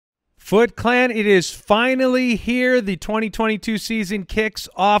Foot Clan, it is finally here. The 2022 season kicks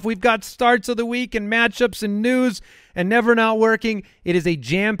off. We've got starts of the week and matchups and news and never not working. It is a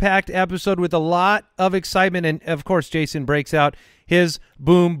jam-packed episode with a lot of excitement. And, of course, Jason breaks out his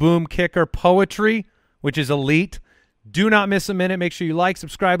boom, boom kicker poetry, which is elite. Do not miss a minute. Make sure you like,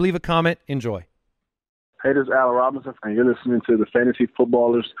 subscribe, leave a comment. Enjoy. Hey, this is Alan Robinson, and you're listening to the Fantasy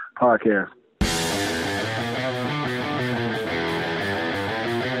Footballers Podcast.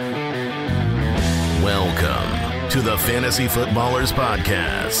 Welcome to the Fantasy Footballers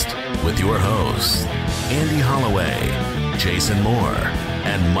Podcast with your hosts, Andy Holloway, Jason Moore,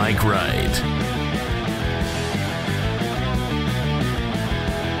 and Mike Wright.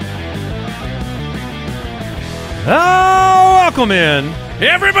 Oh, welcome in,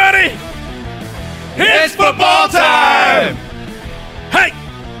 everybody. It's football time! Hey!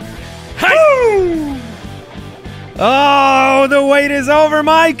 Hey! Woo! Oh, the wait is over,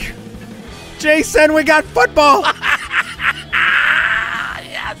 Mike. Jason, we got football.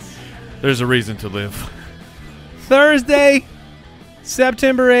 Yes! There's a reason to live. Thursday,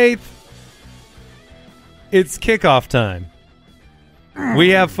 September 8th. It's kickoff time. We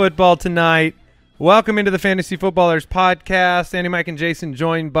have football tonight. Welcome into the Fantasy Footballers Podcast. Andy, Mike, and Jason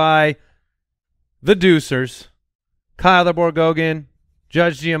joined by the Deucers, Kyle the Borgogan,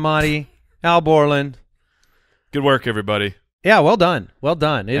 Judge Giamatti, Al Borland. Good work, everybody. Yeah, well done. Well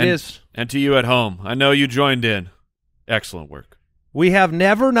done. It is. And to you at home, I know you joined in. Excellent work. We have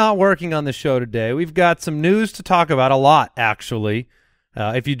never not working on the show today. We've got some news to talk about, a lot, actually.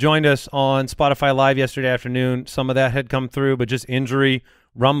 If you joined us on Spotify Live yesterday afternoon, some of that had come through, but just injury,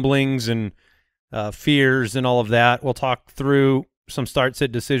 rumblings, and fears and all of that. We'll talk through some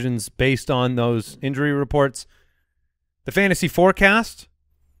start-sit decisions based on those injury reports. The fantasy forecast,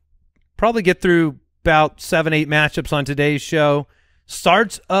 probably get through about 7-8 matchups on today's show.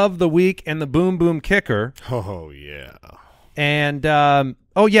 Starts of the week and the boom boom kicker. Oh, yeah. And,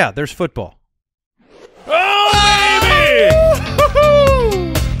 oh, yeah, there's football. Oh, baby!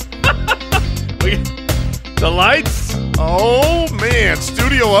 The lights? Oh, man.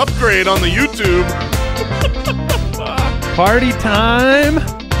 Studio upgrade on the YouTube. Party time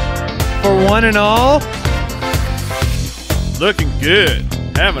for one and all. Looking good.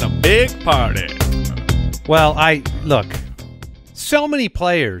 Having a big party. Well, look, so many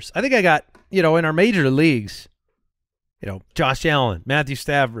players. I think I got, in our major leagues, Josh Allen, Matthew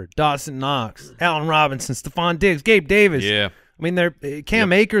Stafford, Dawson Knox, Allen Robinson, Stephon Diggs, Gabe Davis. Yeah. I mean, they're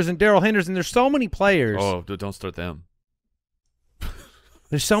Cam Akers and Darrell Henderson. There's so many players. Oh, don't start them.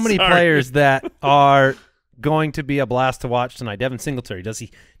 There's so many players that are going to be a blast to watch tonight. Devin Singletary, does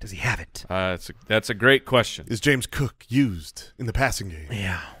he have it? That's a great question. Is James Cook used in the passing game?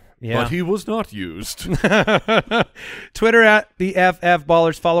 Yeah. But he was not used. Twitter at the FF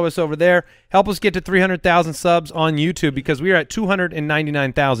Ballers. Follow us over there. Help us get to 300,000 subs on YouTube because we are at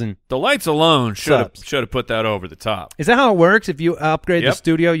 299,000. The lights alone should subs. have put that over the top. Is that how it works? If you upgrade the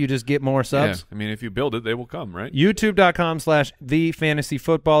studio, you just get more subs? Yeah. I mean, if you build it, they will come, right?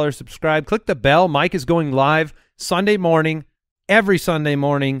 YouTube.com/TheFantasyFootballers. Subscribe. Click the bell. Mike is going live Sunday morning, every Sunday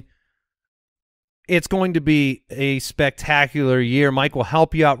morning. It's going to be a spectacular year. Mike will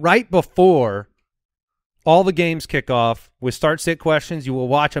help you out right before all the games kick off with start-sit questions. You will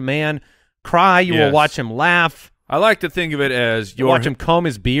watch a man cry. You will watch him laugh. I like to think of it as you watch him comb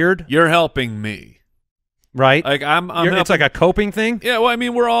his beard. You're helping me, right? Like it's like a coping thing. Yeah, well, I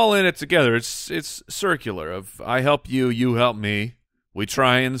mean, we're all in it together. It's circular. Of I help you, you help me. We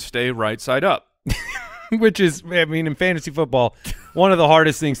try and stay right side up, which is, I mean, in fantasy football, one of the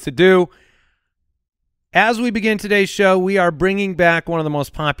hardest things to do. As we begin today's show, we are bringing back one of the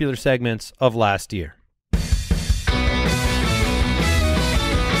most popular segments of last year.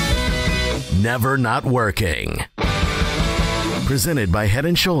 Never Not Working. Presented by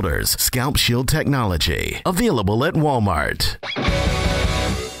Head & Shoulders Scalp Shield Technology. Available at Walmart.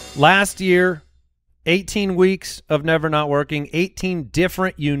 Last year, 18 weeks of Never Not Working, 18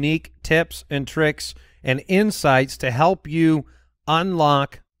 different unique tips and tricks and insights to help you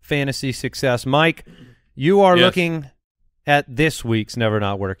unlock fantasy success. Mike, you are looking at this week's Never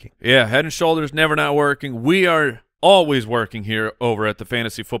Not Working. Yeah, Head & Shoulders, Never Not Working. We are always working here over at the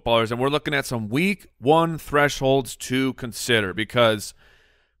Fantasy Footballers, and we're looking at some Week 1 thresholds to consider because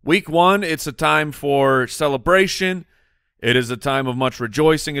Week 1, it's a time for celebration. It is a time of much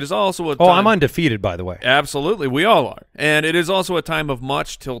rejoicing. It is also a time— I'm undefeated, by the way. Absolutely, we all are. And it is also a time of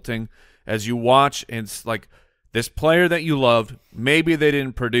much tilting as you watch and it's like this player that you loved, maybe they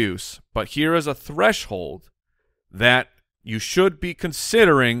didn't produce, but here is a threshold that you should be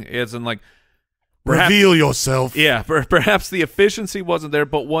considering as in like Reveal yourself. Yeah, perhaps the efficiency wasn't there,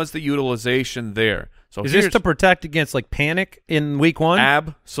 but was the utilization there? So is this to protect against like panic in week one?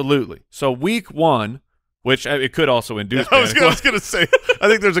 Absolutely. So week one, which it could also induce panic. I was going to say, I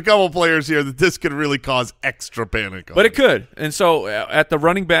think there's a couple players here that this could really cause extra panic on. But it could. And so at the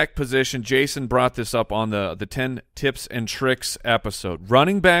running back position, Jason brought this up on the 10 tips and tricks episode.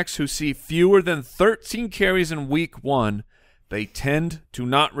 Running backs who see fewer than 13 carries in week one, they tend to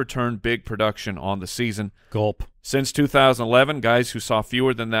not return big production on the season. Gulp. Since 2011, guys who saw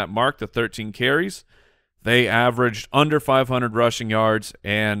fewer than that mark, the 13 carries, they averaged under 500 rushing yards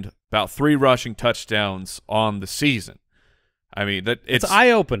and about 3 rushing touchdowns on the season. I mean, it's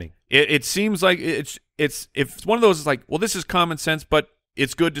eye-opening. It seems like it's one of those. It's like, well, this is common sense, but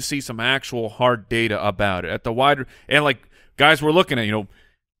it's good to see some actual hard data about it at the wide. And like guys, we're looking at,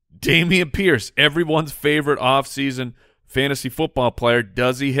 Dameon Pierce, everyone's favorite offseason fantasy football player.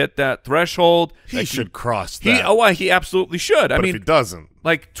 Does he hit that threshold? He should cross that. He absolutly should. But if he doesn't,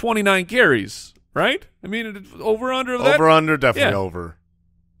 like 29 carries, right? I mean, over under of that. Over under, definitely over.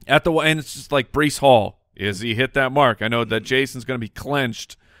 And it's just like Breece Hall. Is he hit that mark? I know that Jason's going to be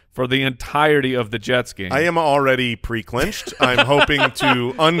clenched for the entirety of the Jets game. I am already pre-clinched. I'm hoping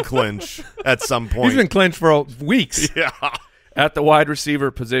to unclinch at some point. He's been clinched for weeks. Yeah. At the wide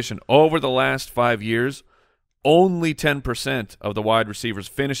receiver position, over the last 5 years, only 10% of the wide receivers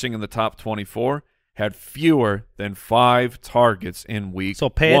finishing in the top 24 had fewer than 5 targets in week So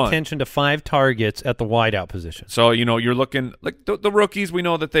pay one. attention to 5 targets at the wideout position. So, you're looking like the rookies. We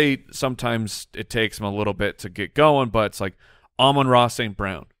know that sometimes it takes them a little bit to get going, but it's like Amon-Ra St.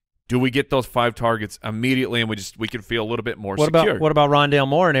 Brown. Do we get those 5 targets immediately and we can feel a little bit more secure? What about Rondale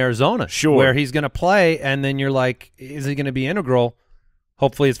Moore in Arizona? Sure. Where he's going to play, and then you're like, is he going to be integral?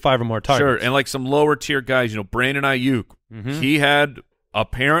 Hopefully it's 5 or more targets. Sure, and like some lower tier guys, Brandon Ayuk, he had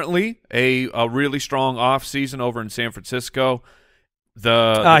apparently a really strong offseason over in San Francisco.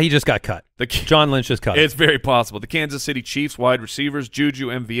 He just got cut. John Lynch just cut. It's very possible. The Kansas City Chiefs wide receivers, Juju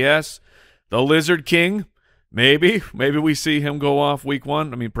MVS, the Lizard King. Maybe we see him go off week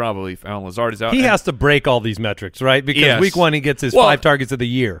one. I mean, probably if Alan Lazard is out. He has to break all these metrics, right? Because Yes. week one he gets his 5 targets of the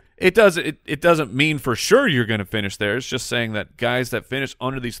year. It doesn't mean for sure you're going to finish there. It's just saying that guys that finish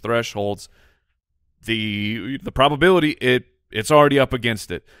under these thresholds, the probability it's already up against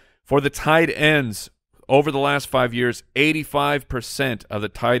it. For the tight ends, over the last 5 years, 85% of the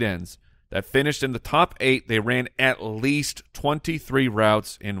tight ends that finished in the top 8, they ran at least 23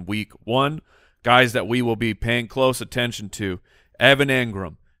 routes in week one. Guys that we will be paying close attention to: Evan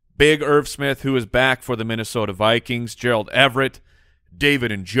Engram, Big Irv Smith, who is back for the Minnesota Vikings, Gerald Everett, David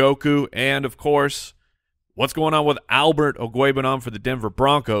Njoku, and, of course, what's going on with Albert Okwuegbunam for the Denver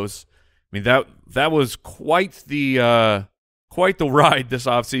Broncos. I mean, that was quite the ride this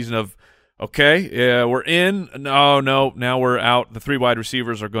offseason of, okay, we're in. No, now we're out. The 3 wide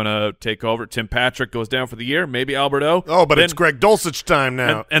receivers are going to take over. Tim Patrick goes down for the year, maybe Alberto. Oh, but it's Greg Dulcich time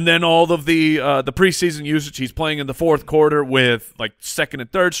now. And then all of the preseason usage, he's playing in the fourth quarter with like second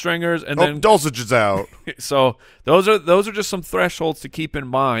and third stringers, and then Dulcich is out. So those are just some thresholds to keep in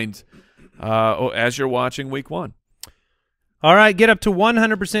mind as you're watching week one. All right, get up to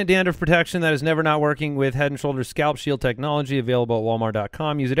 100% dandruff protection that is never not working with Head & Shoulders Scalp Shield technology, available at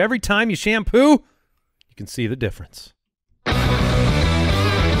Walmart.com. Use it every time you shampoo. You can see the difference.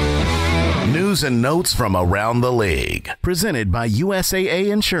 News and notes from around the league. Presented by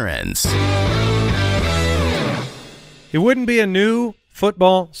USAA Insurance. It wouldn't be a new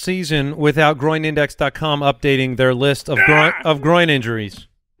football season without GroinIndex.com updating their list of groin injuries.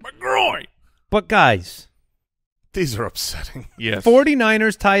 My groin! But, guys, These are upsetting. Yes.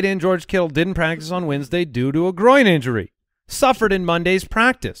 49ers tight end George Kittle didn't practice on Wednesday due to a groin injury. Suffered in Monday's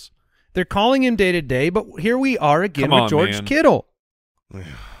practice. They're calling him day-to-day, but here we are again with George Kittle.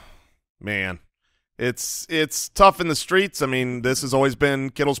 Man, it's tough in the streets. I mean, this has always been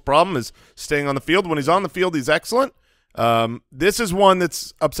Kittle's problem, is staying on the field. When he's on the field, he's excellent. This is one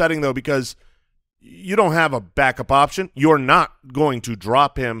that's upsetting, though, because you don't have a backup option. You're not going to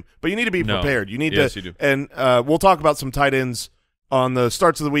drop him, but you need to be prepared. You need you to, do. and we'll talk about some tight ends on the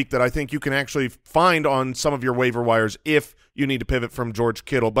starts of the week that I think you can actually find on some of your waiver wires if you need to pivot from George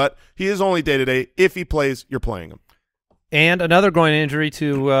Kittle. But he is only day-to-day. If he plays, you're playing him. And another groin injury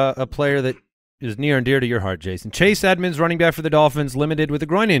to a player that is near and dear to your heart, Jason. Chase Edmonds, running back for the Dolphins, limited with a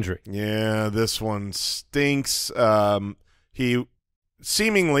groin injury. Yeah, this one stinks. He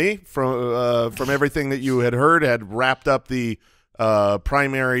seemingly, from everything that you had heard, had wrapped up the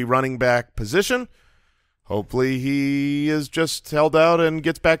primary running back position. Hopefully he is just held out and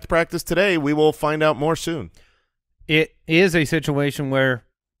gets back to practice today. We will find out more soon. It is a situation where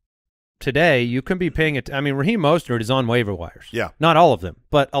today, you can be paying it. I mean, Raheem Mostert is on waiver wires. Yeah. Not all of them,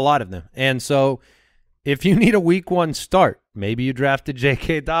 but a lot of them. And so if you need a week 1 start, maybe you drafted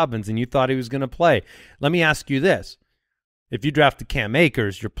J.K. Dobbins and you thought he was going to play. Let me ask you this. If you drafted Cam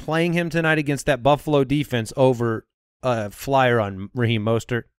Akers, you're playing him tonight against that Buffalo defense over a flyer on Raheem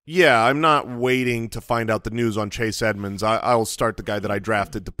Mostert? Yeah, I'm not waiting to find out the news on Chase Edmonds. I'll start the guy that I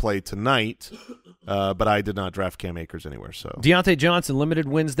drafted to play tonight, but I did not draft Cam Akers anywhere. So Deontay Johnson limited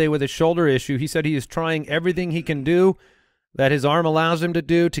Wednesday with a shoulder issue. He said he is trying everything he can do that his arm allows him to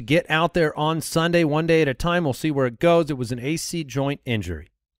do to get out there on Sunday, one day at a time. We'll see where it goes. It was an AC joint injury.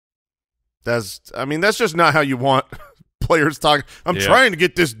 that's just not how you want players talking. I'm trying to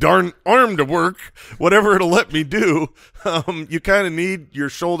get this darn arm to work, whatever it'll let me do. You kind of need your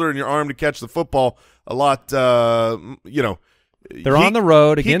shoulder and your arm to catch the football a lot. They're on the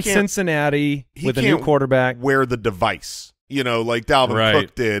road against Cincinnati with a new quarterback. Wear the device, like Dalvin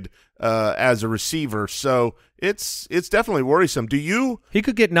Cook did as a receiver. So it's definitely worrisome. He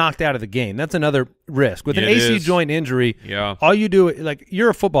could get knocked out of the game. That's another risk. With an AC joint injury, all you do, like, you're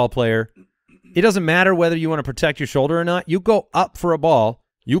a football player. It doesn't matter whether you want to protect your shoulder or not. You go up for a ball.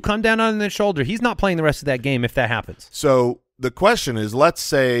 You come down on the shoulder. He's not playing the rest of that game if that happens. So the question is, let's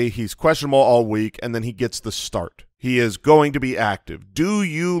say he's questionable all week and then he gets the start. He is going to be active. Do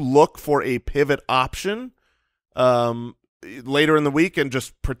you look for a pivot option later in the week and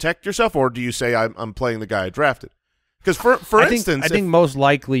just protect yourself, or do you say I'm playing the guy I drafted? Because for instance, I think most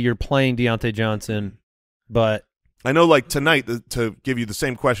likely you're playing Deontay Johnson, but I know, like tonight, to give you the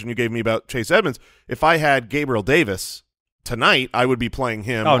same question you gave me about Chase Edmonds, if I had Gabriel Davis tonight, I would be playing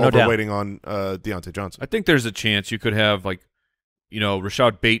him waiting on Deontay Johnson. I think there's a chance you could have,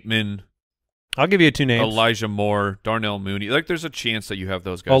 Rashad Bateman. I'll give you 2 names. Elijah Moore, Darnell Mooney. There's a chance that you have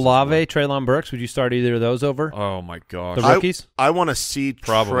those guys. Olave, Treylon Burks. Would you start either of those over? Oh, my gosh. The rookies? I want to see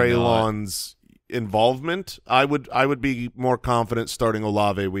Treylon's involvement. I would be more confident starting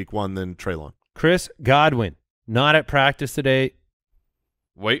Olave week 1 than Treylon. Chris Godwin. Not at practice today.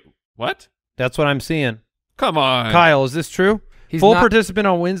 Wait, what? That's what I'm seeing. Come on. Kyle, is this true? He's Full not participant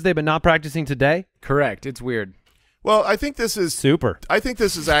on Wednesday, but not practicing today? correct. It's weird. Well, I think this is super. I think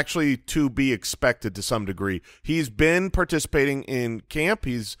this is actually to be expected to some degree. He's been participating in camp.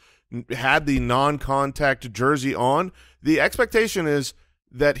 He's had the non-contact jersey on. The expectation is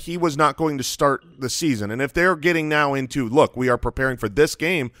that he was not going to start the season. And if they're getting now into, look, we are preparing for this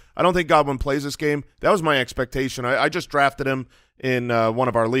game, I don't think Godwin plays this game. That was my expectation. I just drafted him in one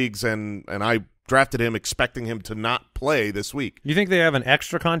of our leagues, and I drafted him expecting him to not play this week. You think they have an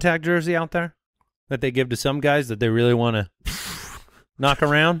extra contact jersey out there that they give to some guys that they really want to knock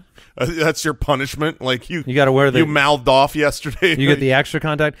around? That's your punishment. Like you got to wear you mouthed off yesterday. You get the extra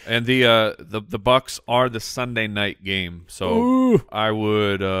contact. And the Bucks are the Sunday night game, so Ooh. I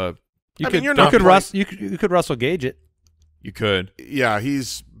would. You could Russell Gage it. You could. Yeah,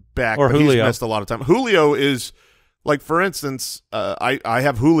 he's back. Or but Julio. He's missed a lot of time. Julio is like, for instance, I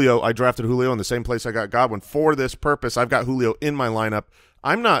have Julio. I drafted Julio in the same place I got Godwin for this purpose. I've got Julio in my lineup.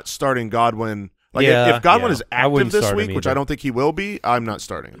 I'm not starting Godwin. Like if Godwin is active this week, which I don't think he will be, I'm not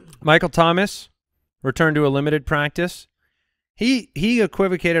starting him. Michael Thomas returned to a limited practice. He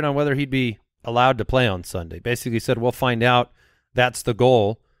equivocated on whether he'd be allowed to play on Sunday. Basically said, we'll find out. That's the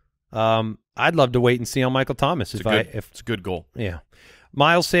goal. I'd love to wait and see on Michael Thomas. It's a good goal. Yeah.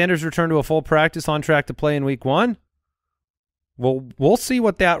 Miles Sanders returned to a full practice, on track to play in week 1. Well, we'll see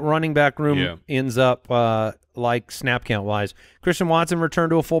what that running back room ends up like snap count-wise. Christian Watson returned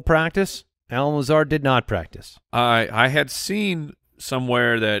to a full practice. Alan Lazard did not practice. I had seen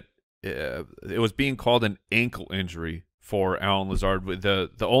somewhere that it was being called an ankle injury for Alan Lazard. The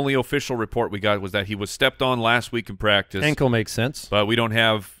only official report we got was that he was stepped on last week in practice. Ankle makes sense. But we don't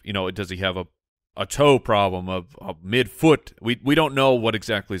have, does he have a toe problem, a mid-foot? We don't know what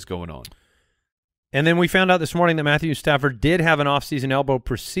exactly is going on. And then we found out this morning that Matthew Stafford did have an off-season elbow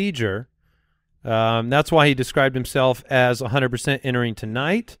procedure. That's why he described himself as 100% entering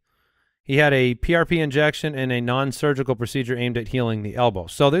tonight. He had a PRP injection and a non-surgical procedure aimed at healing the elbow.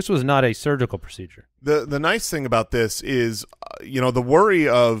 So this was not a surgical procedure. The nice thing about this is, the worry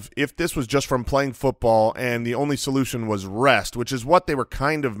of if this was just from playing football and the only solution was rest, which is what they were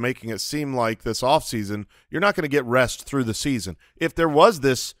kind of making it seem like this offseason, you're not going to get rest through the season. If there was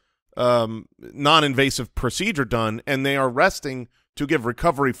this non-invasive procedure done and they are resting to give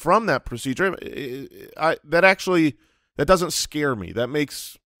recovery from that procedure, that doesn't scare me. That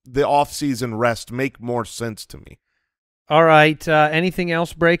makes the off-season rest make more sense to me. All right. Anything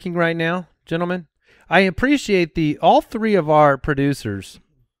else breaking right now, gentlemen? I appreciate all 3 of our producers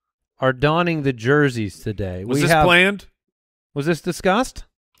are donning the jerseys today. Was this planned? Was this discussed?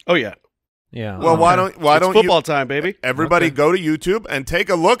 Oh, yeah. Yeah. Well, why don't it's football time, baby? Everybody go to YouTube and take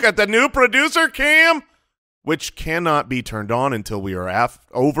a look at the new producer cam, which cannot be turned on until we are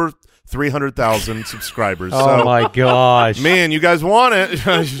over 300,000 subscribers. Oh, my gosh. Man, you guys want it.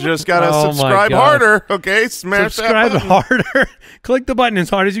 You just got to subscribe harder, okay? Smash subscribe that button. harder. Click the button as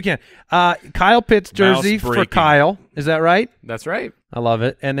hard as you can. Kyle Pitts jersey for Kyle. Is that right? That's right. I love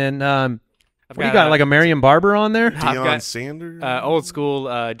it. And then what do you got, like a Marion Barber on there? Deion Sanders? Old school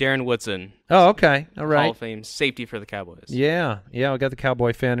Darren Woodson. Oh, okay. All right. Hall of Fame safety for the Cowboys. Yeah. Yeah, we got the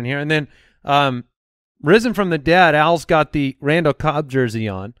Cowboy fan in here. And then Risen from the Dead, Al's got the Randall Cobb jersey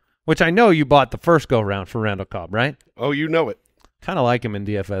on, which I know you bought the first go-round for Randall Cobb, right? Oh, you know it. Kind of like him in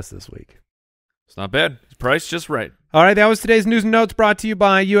DFS this week. It's not bad. His price just right. All right, that was today's news and notes brought to you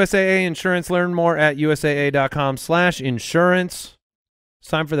by USAA Insurance. Learn more at usaa.com/insurance. It's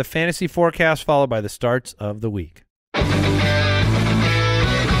time for the fantasy forecast, followed by the starts of the week.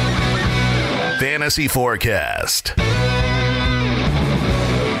 Fantasy Forecast.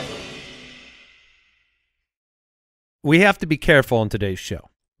 We have to be careful in today's show.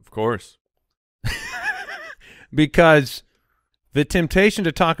 Of course. Because the temptation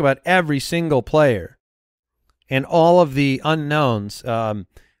to talk about every single player and all of the unknowns,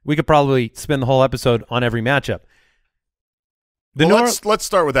 we could probably spend the whole episode on every matchup. Let's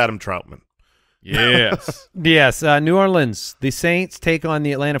start with Adam Troutman. Yes. Yes, New Orleans. The Saints take on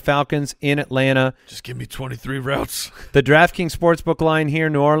the Atlanta Falcons in Atlanta. Just give me 23 routes. The DraftKings Sportsbook line here,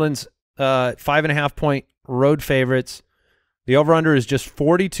 New Orleans, 5.5-point road favorites. The over-under is just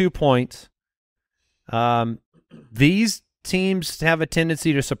 42 points. These teams have a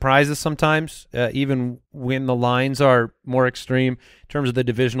tendency to surprise us sometimes, even when the lines are more extreme in terms of the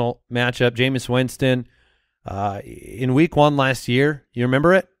divisional matchup. Jameis Winston, in week 1 last year, you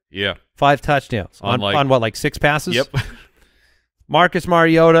remember it? Yeah. 5 touchdowns on what, like 6 passes? Yep. Marcus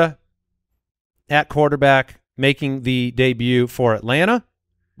Mariota at quarterback making the debut for Atlanta.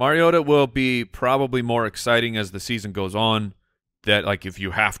 Mariota will be probably more exciting as the season goes on, that like if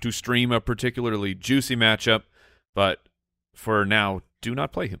you have to stream a particularly juicy matchup, but for now, do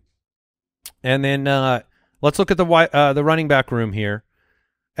not play him. And then let's look at the running back room here.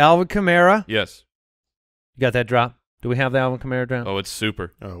 Alvin Kamara. Yes. You got that drop? Do we have the Alvin Kamara drop? Oh, it's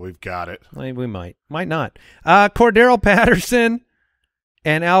super. Oh, we've got it. We might not. Cordero Patterson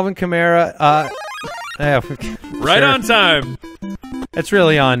and Alvin Kamara. Right on time. It's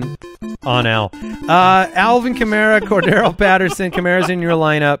really on Al. Alvin Kamara, Cordero Patterson. Kamara's in your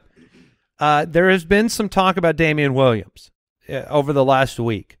lineup. There has been some talk about Damian Williams over the last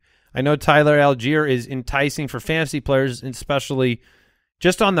week. I know Tyler Algier is enticing for fantasy players, especially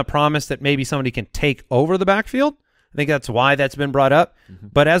just on the promise that maybe somebody can take over the backfield. I think that's why that's been brought up. Mm-hmm.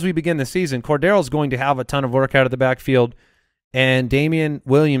 But as we begin the season, Cordero's going to have a ton of work out of the backfield, and Damian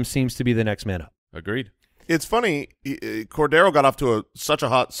Williams seems to be the next man up. Agreed. It's funny, Cordero got off to such a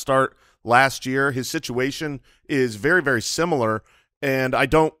hot start last year. His situation is very, very similar, and I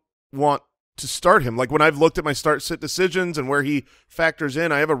don't want to start him. Like when I've looked at my start-sit decisions and where he factors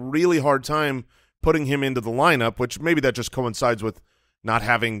in, I have a really hard time putting him into the lineup, which maybe that just coincides with not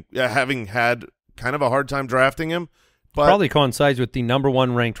having had kind of a hard time drafting him. But probably coincides with the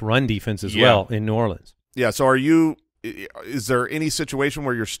 #1 ranked run defense as well in New Orleans. Yeah, so is there any situation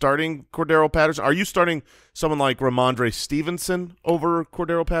where you're starting Cordero Patterson? Are you starting someone like Ramondre Stevenson over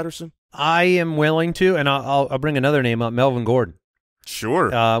Cordero Patterson? I am willing to, and I'll bring another name up, Melvin Gordon. Sure.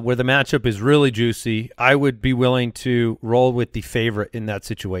 Where the matchup is really juicy, I would be willing to roll with the favorite in that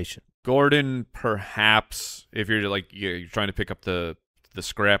situation. Gordon, perhaps, if you're you're trying to pick up the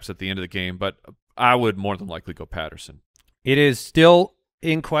scraps at the end of the game, but I would more than likely go Patterson. It is still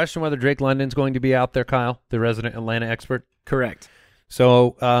in question whether Drake London's going to be out there, Kyle, the resident Atlanta expert. Correct.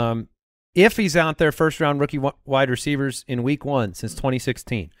 So if he's out there, first-round rookie wide receivers in week 1 since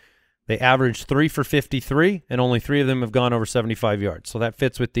 2016, they averaged 3 for 53, and only 3 of them have gone over 75 yards. So that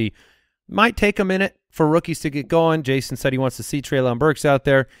fits with the might take a minute for rookies to get going. Jason said he wants to see Treylon Burks out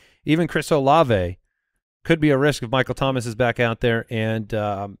there. Even Chris Olave could be a risk if Michael Thomas is back out there, and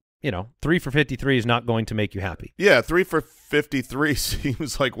 3 for 53 is not going to make you happy. Yeah, 3 for 53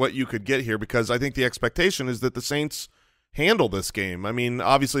 seems like what you could get here, because I think the expectation is that the Saints handle this game. I mean,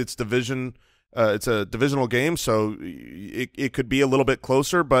 obviously it's division, it's a divisional game, so it could be a little bit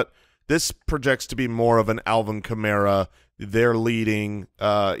closer, but this projects to be more of an Alvin Kamara. They're leading.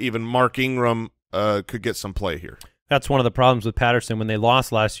 Even Mark Ingram could get some play here. That's one of the problems with Patterson. When they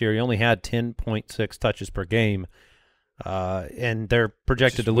lost last year, he only had 10.6 touches per game, and they're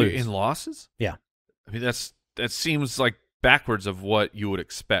projected to lose. In losses? Yeah. I mean, that seems like backwards of what you would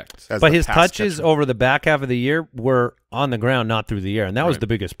expect. But his touches over the back half of the year were on the ground, not through the air, and that was the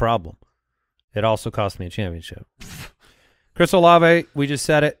biggest problem. It also cost me a championship. Chris Olave, we just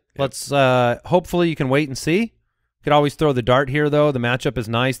said it. Let's hopefully you can wait and see. Could always throw the dart here, though. The matchup is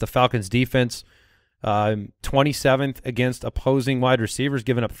nice. The Falcons' defense, 27th against opposing wide receivers,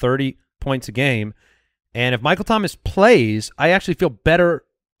 giving up 30 points a game. And if Michael Thomas plays, I actually feel better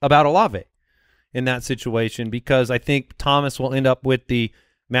about Olave in that situation because I think Thomas will end up with the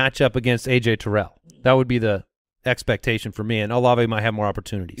matchup against A.J. Terrell. That would be the expectation for me, and Olave might have more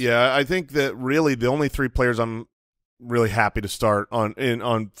opportunities. Yeah, I think that really the only three players I'm really happy to start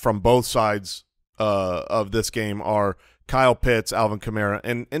on from both sides of this game are Kyle Pitts, Alvin Kamara,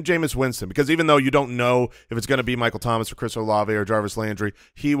 and Jameis Winston. Because even though you don't know if it's going to be Michael Thomas or Chris Olave or Jarvis Landry,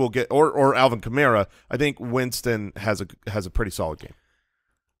 he will get or Alvin Kamara. I think Winston has a pretty solid game.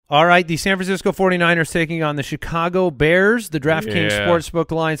 All right, the San Francisco 49ers taking on the Chicago Bears. The DraftKings Sportsbook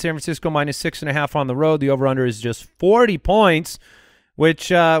line, San Francisco -6.5 on the road. The over-under is just 40 points,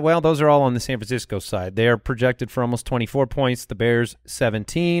 which, well, those are all on the San Francisco side. They are projected for almost 24 points. The Bears,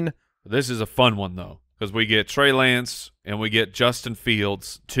 17. This is a fun one, though, because we get Trey Lance and we get Justin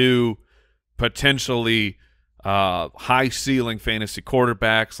Fields, two potentially high-ceiling fantasy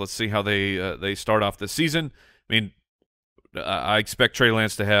quarterbacks. Let's see how they start off the season. I mean, I expect Trey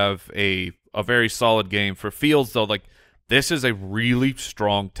Lance to have a very solid game. For Fields, though, like this is a really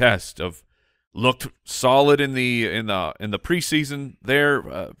strong test of looked solid in the preseason there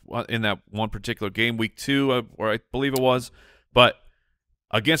in that one particular game, week 2, or I believe it was, but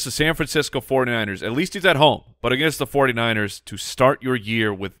against the San Francisco 49ers, at least he's at home, but against the 49ers to start your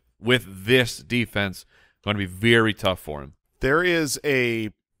year with this defense going to be very tough for him. There is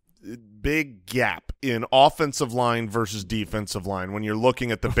a big gap in offensive line versus defensive line when you're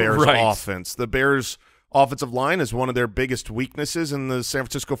looking at the Bears' offense. The Bears' offensive line is one of their biggest weaknesses, and the San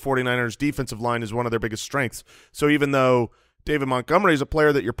Francisco 49ers' defensive line is one of their biggest strengths. So even though David Montgomery is a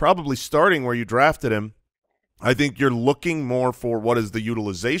player that you're probably starting where you drafted him, I think you're looking more for what is the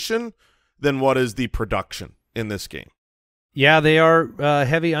utilization than what is the production in this game. Yeah, they are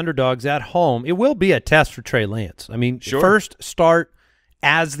heavy underdogs at home. It will be a test for Trey Lance. I mean, first start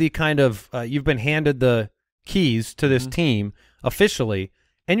as the kind of you've been handed the keys to this team officially,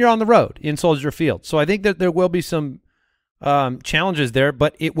 and you're on the road in Soldier Field. So I think that there will be some challenges there,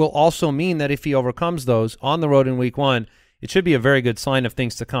 but it will also mean that if he overcomes those on the road in week 1, it should be a very good sign of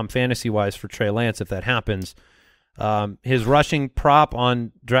things to come fantasy-wise for Trey Lance if that happens. His rushing prop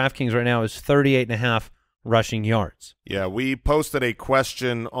on DraftKings right now is 38.5 rushing yards. Yeah, we posted a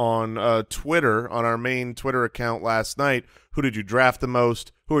question on Twitter, on our main Twitter account last night. Who did you draft the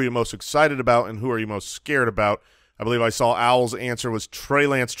most? Who are you most excited about? And who are you most scared about? I believe I saw Owl's answer was Trey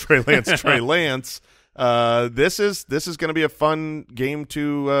Lance, Trey Lance, Trey Lance. This is going to be a fun game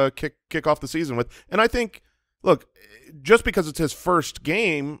to kick off the season with. And I think, look, just because it's his first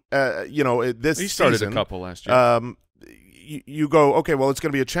game, this he started season, a couple last year. You go, okay, well, it's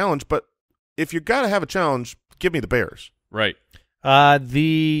going to be a challenge, but if you got to have a challenge, give me the Bears. Right.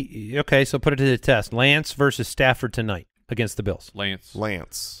 Okay, so put it to the test. Lance versus Stafford tonight against the Bills.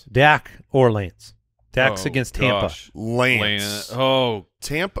 Lance. Dak or Lance? Dak's against Tampa. Gosh. Lance. Oh,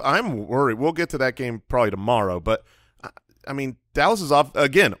 Tampa. I'm worried. We'll get to that game probably tomorrow, but I mean, Dallas is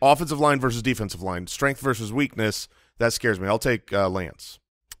offensive line versus defensive line, strength versus weakness. That scares me. I'll take Lance.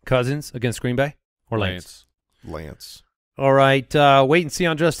 Cousins against Green Bay or Lance? Lance. All right, wait and see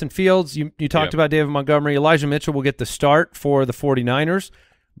on Justin Fields. You talked about David Montgomery. Elijah Mitchell will get the start for the 49ers,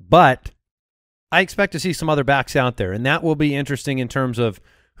 but I expect to see some other backs out there, and that will be interesting in terms of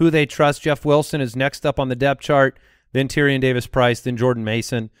who they trust. Jeff Wilson is next up on the depth chart, then Tyrion Davis-Price, then Jordan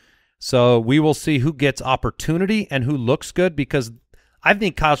Mason. So we will see who gets opportunity and who looks good, because I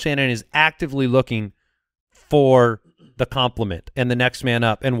think Kyle Shanahan is actively looking for the compliment and the next man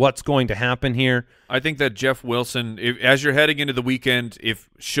up and what's going to happen here. I think that Jeff Wilson, as you're heading into the weekend,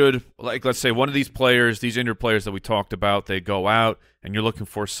 let's say one of these players, these injured players that we talked about, they go out and you're looking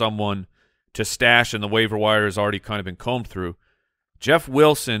for someone to stash and the waiver wire has already kind of been combed through, Jeff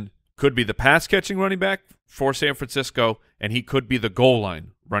Wilson could be the pass-catching running back for San Francisco, and he could be the goal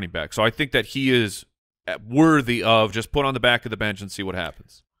line running back. So I think that he is worthy of just put on the back of the bench and see what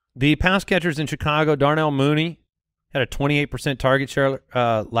happens. The pass catchers in Chicago, Darnell Mooney had a 28% target share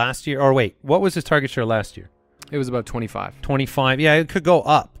last year. Or wait, what was his target share last year? It was about 25. 25. Yeah, it could go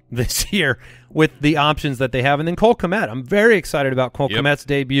up this year with the options that they have. And then Cole Kmet. I'm very excited about Cole Kmet's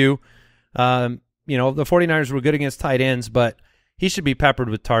debut. The 49ers were good against tight ends, but he should be peppered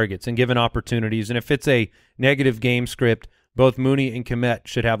with targets and given opportunities. And if it's a negative game script, both Mooney and Kmet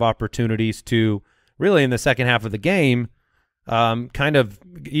should have opportunities to really in the second half of the game kind of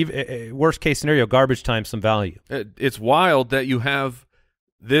worst case scenario, garbage time some value. It's wild that you have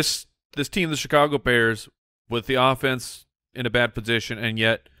this this team, the Chicago Bears, with the offense in a bad position, and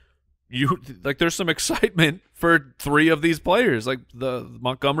yet there's some excitement for 3 of these players. Like the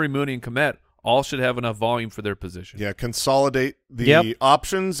Montgomery, Mooney, and Kmet all should have enough volume for their position. Yeah, consolidate the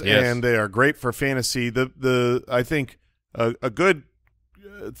options, and they are great for fantasy. I think a good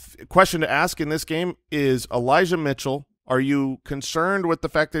question to ask in this game is Elijah Mitchell. Are you concerned with the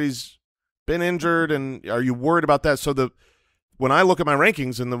fact that he's been injured, and are you worried about that? So when I look at my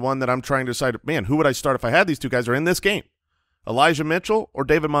rankings and the one that I'm trying to decide, man, who would I start if I had these two guys are in this game? Elijah Mitchell or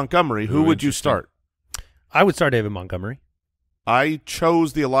David Montgomery? Who would you start? I would start David Montgomery. I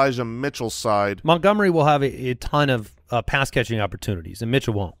chose the Elijah Mitchell side. Montgomery will have a ton of pass-catching opportunities, and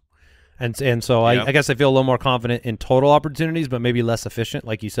Mitchell won't. And so I guess I feel a little more confident in total opportunities, but maybe less efficient,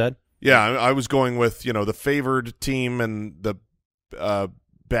 like you said. Yeah, I was going with, the favored team and the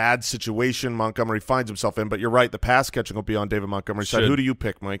bad situation Montgomery finds himself in, but you're right, the pass catching will be on David Montgomery's side. Who do you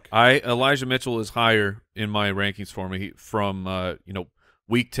pick, Mike? Elijah Mitchell is higher in my rankings for me. From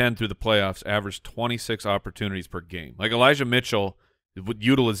week 10 through the playoffs, averaged 26 opportunities per game. Like Elijah Mitchell,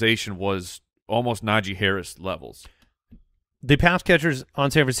 utilization was almost Najee Harris levels. The pass catchers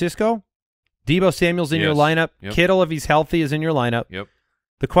on San Francisco, Deebo Samuel's in your lineup. Yep. Kittle, if he's healthy, is in your lineup. Yep.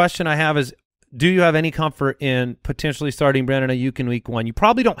 The question I have is, do you have any comfort in potentially starting Brandon Ayuk in week 1? You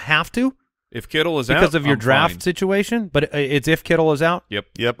probably don't have to. If Kittle is out, because of your draft fine. situation, but it's if Kittle is out?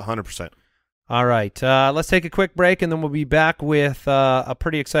 Yep, 100%. All right, let's take a quick break, and then we'll be back with a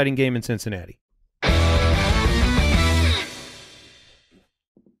pretty exciting game in Cincinnati.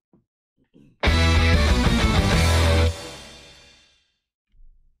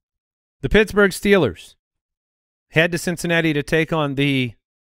 The Pittsburgh Steelers head to Cincinnati to take on the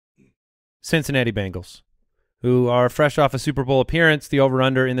Cincinnati Bengals, who are fresh off a Super Bowl appearance. The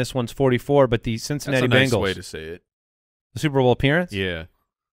over-under in this one's 44, but the Cincinnati That's a nice Bengals. way to say it. The Super Bowl appearance? Yeah.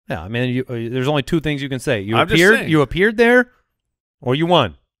 Yeah, I mean, there's only 2 things you can say. I'm just saying. You appeared there, or you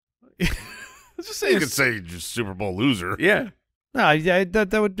won. Just saying. You could say you're just Super Bowl loser. Yeah. No,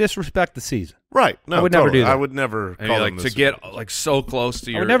 that would disrespect the season. Right. No, I would never do that. I would never call them to get so close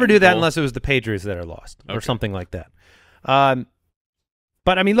to your I would never do that goal. unless it was the Patriots that are lost or something like that.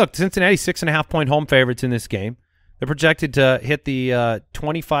 But, I mean, look, Cincinnati's 6.5-point home favorites in this game. They're projected to hit the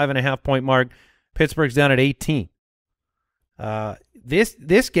 25.5-point mark. Pittsburgh's down at 18.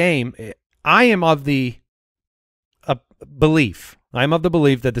 This game, I am of the belief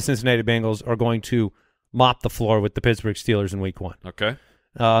that the Cincinnati Bengals are going to mop the floor with the Pittsburgh Steelers in week 1. Okay.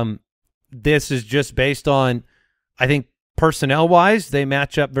 This is just based on, I think, personnel-wise, they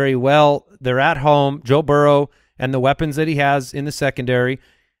match up very well. They're at home. Joe Burrow and the weapons that he has in the secondary.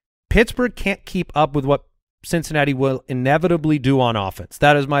 Pittsburgh can't keep up with what Cincinnati will inevitably do on offense.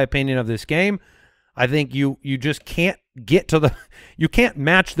 That is my opinion of this game. I think you just can't get to the – you can't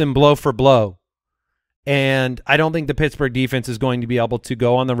match them blow for blow. And I don't think the Pittsburgh defense is going to be able to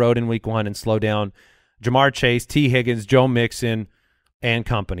go on the road in week 1 and slow down Jamar Chase, T. Higgins, Joe Mixon, and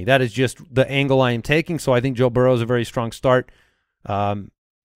company. That is just the angle I am taking. So I think Joe Burrow is a very strong start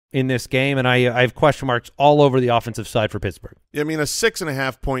in this game, and I have question marks all over the offensive side for Pittsburgh. Yeah, I mean, a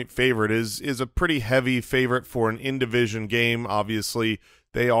 6.5-point favorite is a pretty heavy favorite for an in-division game. Obviously,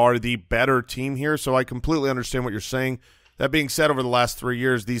 they are the better team here, so I completely understand what you're saying. That being said, over the last 3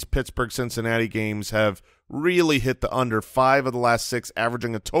 years, these Pittsburgh-Cincinnati games have really hit the under. 5 of the last 6,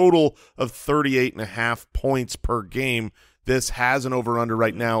 averaging a total of 38.5 points per game. This has an over-under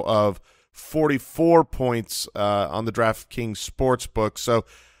right now of 44 points on the DraftKings Sportsbook. So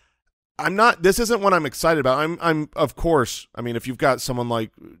this isn't what I'm excited about. I'm of course, I mean, if you've got someone like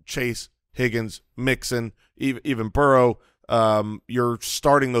Chase, Higgins, Mixon, even Burrow, you're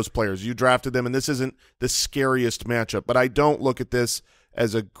starting those players. You drafted them, and this isn't the scariest matchup. But I don't look at this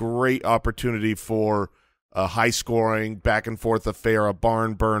as a great opportunity for a high-scoring, back-and-forth affair, a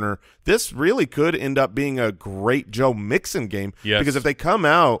barn burner. This really could end up being a great Joe Mixon game. Yes. Because if they come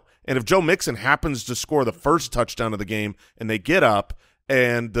out, and if Joe Mixon happens to score the first touchdown of the game, and they get up,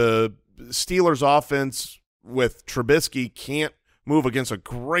 and the Steelers' offense with Trubisky can't move against a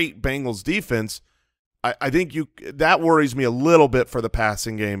great Bengals defense, I think that worries me a little bit for the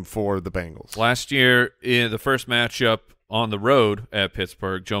passing game for the Bengals. Last year, in the first matchup on the road at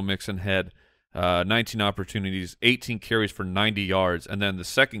Pittsburgh, Joe Mixon had 19 opportunities, 18 carries for 90 yards. And then the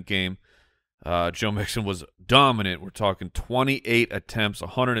second game, Joe Mixon was dominant. We're talking 28 attempts,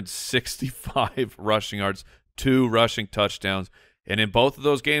 165 rushing yards, 2 rushing touchdowns. And in both of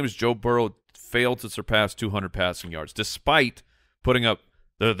those games, Joe Burrow failed to surpass 200 passing yards, despite putting up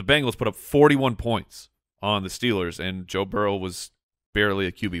the Bengals put up 41 points on the Steelers, and Joe Burrow was barely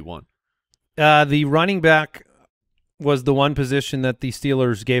a QB1. The running back was the one position that the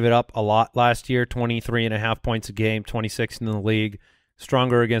Steelers gave it up a lot last year, 23.5 points a game, 26th in the league,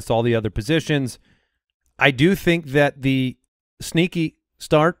 stronger against all the other positions. I do think that the sneaky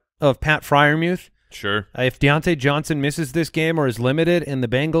start of Pat Freiermuth, Sure. if Deontay Johnson misses this game or is limited in the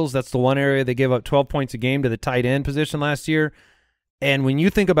Bengals, that's the one area they gave up 12 points a game to the tight end position last year. And when you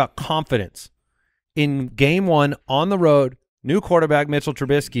think about confidence in game one on the road, new quarterback Mitchell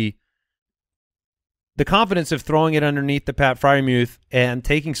Trubisky, the confidence of throwing it underneath the Pat Freiermuth and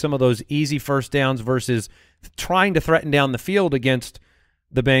taking some of those easy first downs versus trying to threaten down the field against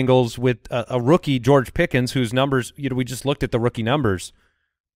the Bengals with a rookie, George Pickens, whose numbers, we just looked at the rookie numbers.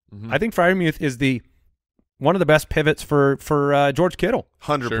 I think Freiermuth is one of the best pivots for George Kittle.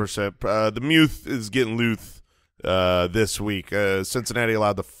 100%. The Muth is getting loose this week. Cincinnati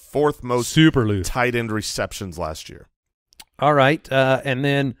allowed the fourth most Super loose tight end receptions last year. All right. And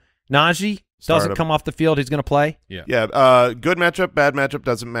then Najee doesn't come off the field. He's going to play. Yeah. Good matchup, bad matchup,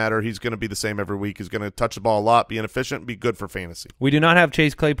 doesn't matter. He's going to be the same every week. He's going to touch the ball a lot, be inefficient, be good for fantasy. We do not have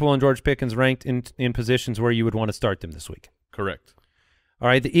Chase Claypool and George Pickens ranked in positions where you would want to start them this week. Correct. All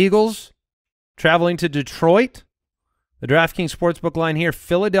right. The Eagles traveling to Detroit. The DraftKings Sportsbook line here,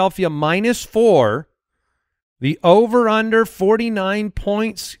 Philadelphia -4. The over-under 49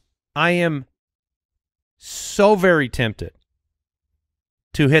 points. I am so very tempted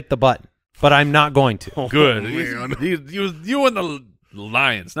to hit the button, but I'm not going to. Good. You and the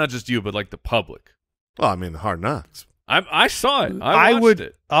Lions, not just you, but like the public. Well, I mean, the Hard Knocks. I saw it. I watched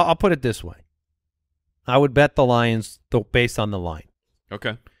it. I'll put it this way. I would bet the Lions based on the line.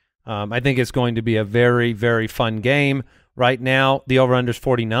 Okay. I think it's going to be a very, very fun game. Right now, the over-under is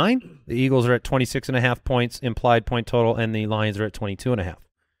 49. The Eagles are at 26.5 points, implied point total, and the Lions are at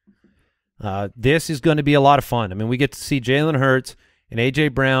 22.5. This is going to be a lot of fun. I mean, we get to see Jalen Hurts and A.J.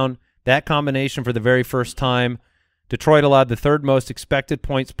 Brown, that combination for the very first time. Detroit allowed the third most expected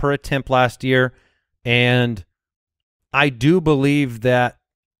points per attempt last year, and I do believe that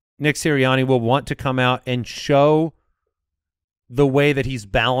Nick Sirianni will want to come out and show the way that he's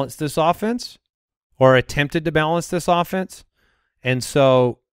balanced this offense or attempted to balance this offense. And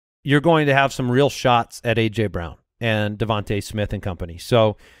so you're going to have some real shots at A.J. Brown and Devontae Smith and company.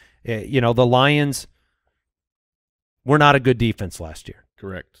 So, the Lions were not a good defense last year.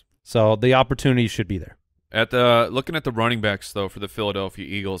 Correct. So the opportunity should be there. Looking at the running backs, though, for the Philadelphia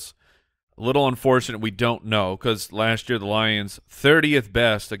Eagles, a little unfortunate we don't know because last year the Lions 30th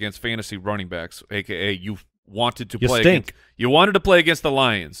best against fantasy running backs, a.k.a. you wanted to play against the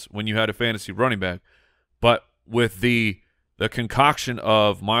Lions when you had a fantasy running back. But with the concoction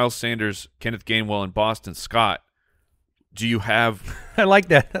of Miles Sanders, Kenneth Gainwell, and Boston Scott, do you have – I like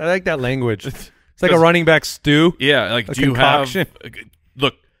that. I like that language. It's like a running back stew. Yeah, like do concoction. You have –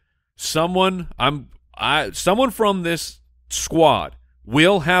 look, someone from this squad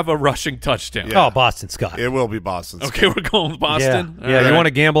will have a rushing touchdown. Yeah. Oh, Boston Scott. It will be Boston Scott. Okay, we're going with Boston. Yeah, All you right. want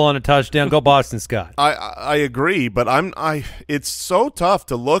to gamble on a touchdown, go Boston Scott. I agree, but it's so tough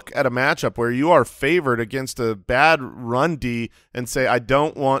to look at a matchup where you are favored against a bad run D and say I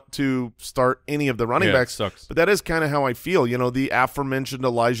don't want to start any of the running backs. Sucks. But that is kind of how I feel. The aforementioned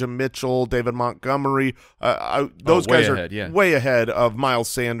Elijah Mitchell, David Montgomery, those guys are way ahead of Miles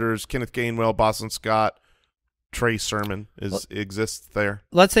Sanders, Kenneth Gainwell, Boston Scott. Trey Sermon exists there.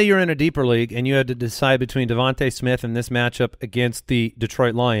 Let's say you're in a deeper league and you had to decide between Devontae Smith in this matchup against the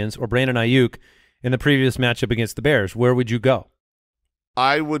Detroit Lions or Brandon Ayuk in the previous matchup against the Bears. Where would you go?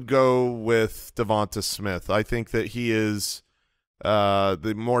 I would go with Devonta Smith. I think that he is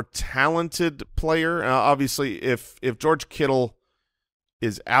the more talented player. Obviously, if George Kittle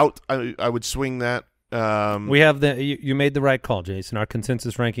is out, I would swing that. We have you made the right call, Jason. Our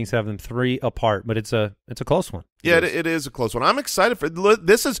consensus rankings have them 3 apart, but it's a close one. Yeah, it is a close one. I'm excited for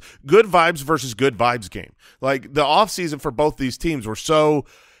this. Is good vibes versus good vibes game. Like the offseason for both these teams were so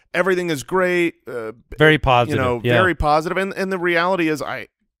everything is great, very positive. Very positive. And the reality is, I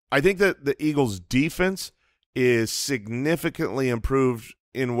think that the Eagles' defense is significantly improved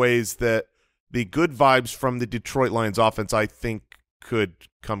in ways that the good vibes from the Detroit Lions offense, I think, could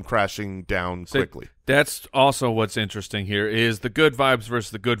come crashing down quickly. That's also what's interesting here is the good vibes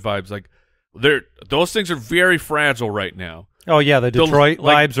versus the good vibes. Like those things are very fragile right now. Oh yeah, the Detroit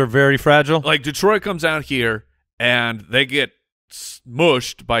vibes are very fragile. Like Detroit comes out here and they get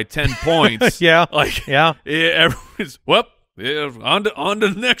mushed by 10 points. Everyone's on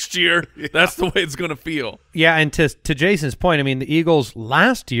to next year. Yeah. That's the way it's going to feel. Yeah, and to Jason's point, I mean, the Eagles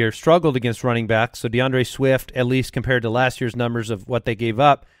last year struggled against running backs, so DeAndre Swift, at least compared to last year's numbers of what they gave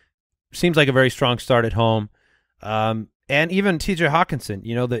up, seems like a very strong start at home. And even T.J. Hawkinson,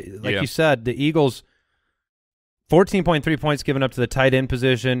 you said, the Eagles 14.3 points given up to the tight end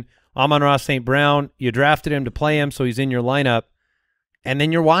position. Amon-Ra St. Brown, you drafted him to play him, so he's in your lineup. And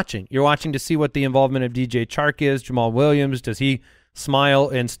then you're watching. You're watching to see what the involvement of DJ Chark is. Jamal Williams, does he smile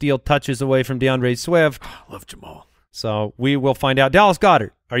and steal touches away from DeAndre Swift? I love Jamal. So we will find out. Dallas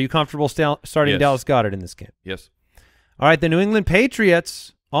Goedert, are you comfortable starting Yes. Dallas Goedert in this game? Yes. All right, the New England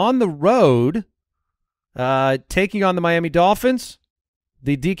Patriots on the road taking on the Miami Dolphins.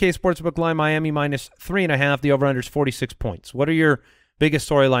 The DK Sportsbook line, Miami -3.5. The over-under is 46 points. What are your biggest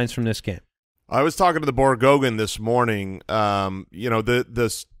storylines from this game? I was talking to the Borgogan this morning. You know,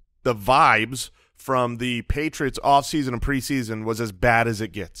 the vibes from the Patriots offseason and preseason was as bad as it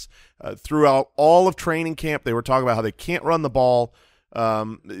gets. Throughout all of training camp, they were talking about how they can't run the ball.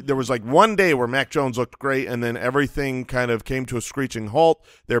 There was like one day where Mac Jones looked great, and then everything kind of came to a screeching halt.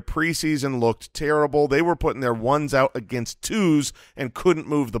 Their preseason looked terrible. They were putting their ones out against twos and couldn't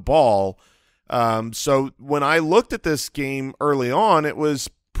move the ball. So when I looked at this game early on, it was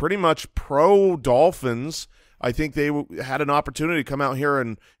pretty much pro Dolphins. I think they had an opportunity to come out here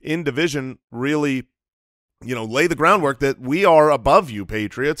and in division really, you know, lay the groundwork that we are above you,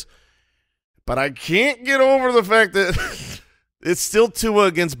 Patriots. But I can't get over the fact that it's still Tua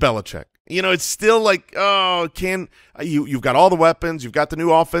against Belichick. You know, it's still like, oh, you've got all the weapons. You've got the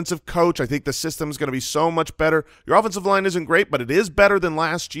new offensive coach. I think the system is going to be so much better. Your offensive line isn't great, but it is better than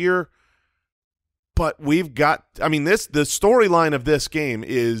last year. But we've got – I mean, the storyline of this game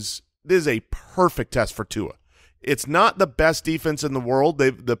is a perfect test for Tua. It's not the best defense in the world.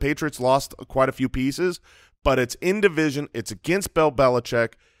 The Patriots lost quite a few pieces, but it's in division. It's against Bill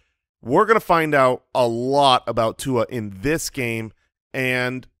Belichick. We're going to find out a lot about Tua in this game,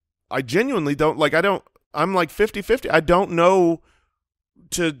 and I genuinely don't – I'm like 50-50. I don't know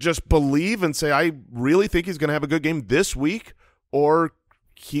to just believe and say I really think he's going to have a good game this week or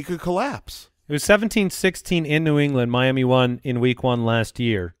he could collapse. It was 17-16 in New England. Miami won in week 1 last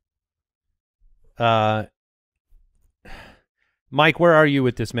year. Mike, where are you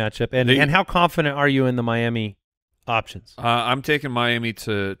with this matchup? And how confident are you in the Miami options? I'm taking Miami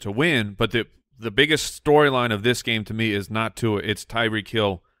to win, but the biggest storyline of this game to me is not Tua. It's Tyreek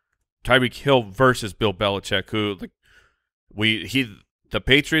Hill. Tyreek Hill versus Bill Belichick, who the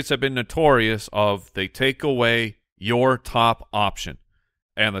Patriots have been notorious of they take away your top option.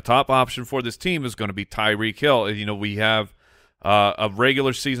 And the top option for this team is going to be Tyreek Hill. You know, we have a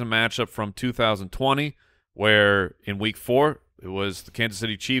regular season matchup from 2020 where in week 4 it was the Kansas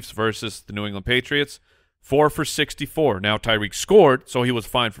City Chiefs versus the New England Patriots, 4 for 64. Now Tyreek scored, so he was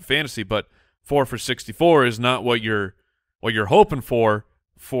fine for fantasy, but 4 for 64 is not what you're hoping for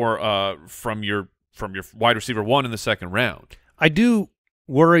from your wide receiver 1 in the second round. I do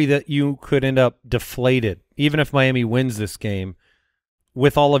worry that you could end up deflated, even if Miami wins this game,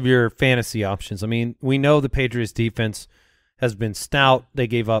 with all of your fantasy options. I mean, we know the Patriots defense has been stout. They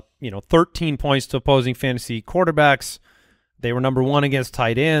gave up, 13 points to opposing fantasy quarterbacks. They were number 1 against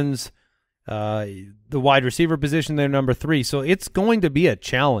tight ends. The wide receiver position, they're number 3. So it's going to be a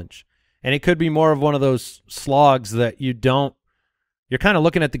challenge. And it could be more of one of those slogs that you're kind of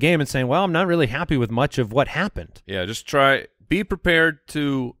looking at the game and saying, well, I'm not really happy with much of what happened. Yeah, just be prepared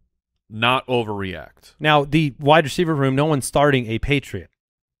to not overreact. Now, the wide receiver room, no one's starting a Patriot.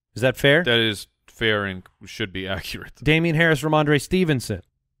 Is that fair? That is fair and should be accurate. Damian Harris, Ramondre Stevenson.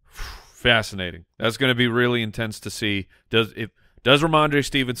 Fascinating. That's going to be really intense to see. Does Ramondre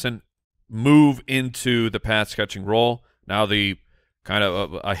Stevenson move into the pass-catching role? Now, the kind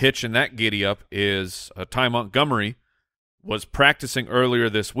of a hitch in that giddy-up is Ty Montgomery was practicing earlier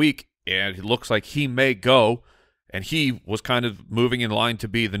this week, and it looks like he may go. And he was kind of moving in line to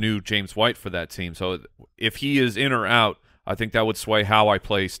be the new James White for that team. So if he is in or out, I think that would sway how I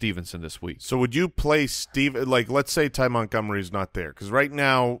play Stevenson this week. So would you play let's say Ty Montgomery's not there, because right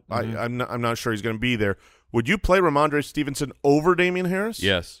now I'm not sure he's going to be there. Would you play Ramondre Stevenson over Damian Harris?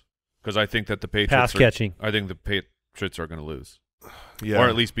 Yes, because I think that the Patriots pass catching. I think the Patriots are going to lose, yeah, or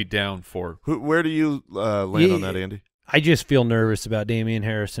at least be down for. Where do you land on that, Andy? I just feel nervous about Damian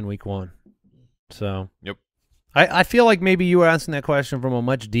Harris in week 1. So yep. I feel like maybe you were asking that question from a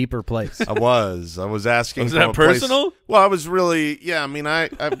much deeper place. I was asking. Was that personal? Well, I was really, yeah. I mean,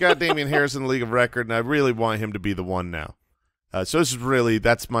 I've got Damian Harris in the league of record, and I really want him to be the one now. So this is really,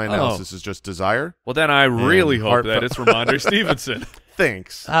 that's my analysis, is just desire. Well, then I really hope that it's Ramondre Stevenson.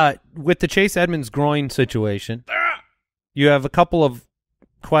 Thanks. With the Chase Edmonds groin situation, you have a couple of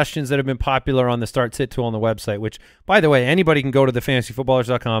questions that have been popular on the Start Sit tool on the website, which, by the way, anybody can go to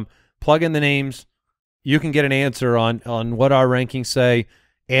thefantasyfootballers.com, plug in the names. You can get an answer on what our rankings say,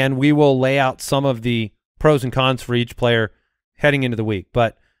 and we will lay out some of the pros and cons for each player heading into the week.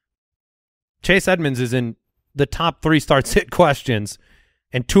 But Chase Edmonds is in the top 3 start-sit questions,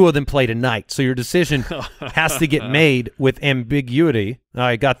 and 2 of them play tonight. So your decision has to get made with ambiguity.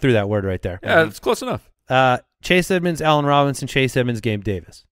 I got through that word right there. Yeah, it's close enough. Chase Edmonds, Allen Robinson, Chase Edmonds, Gabe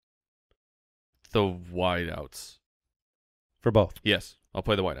Davis. The wideouts. For both. Yes, I'll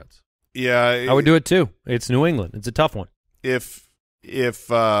play the wideouts. Yeah, I would do it too. It's New England. It's a tough one. If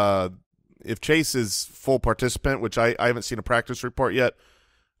Chase is full participant, which I haven't seen a practice report yet,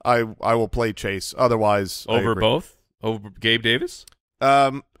 I will play Chase. Otherwise, over both? Over Gabe Davis?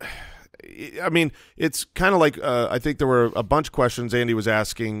 I mean, it's kind of like I think there were a bunch of questions Andy was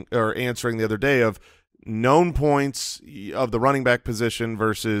asking or answering the other day of known points of the running back position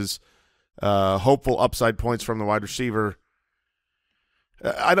versus hopeful upside points from the wide receiver.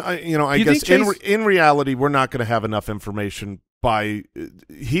 I guess in reality, we're not going to have enough information.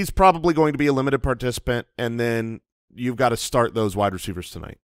 He's probably going to be a limited participant, and then you've got to start those wide receivers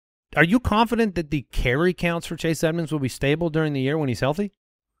tonight. Are you confident that the carry counts for Chase Edmonds will be stable during the year when he's healthy?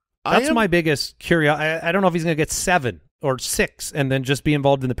 That's my biggest curiosity. I don't know if he's going to get 7 or 6 and then just be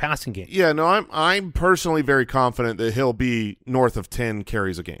involved in the passing game. Yeah, no, I'm personally very confident that he'll be north of 10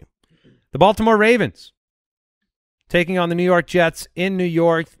 carries a game. The Baltimore Ravens taking on the New York Jets in New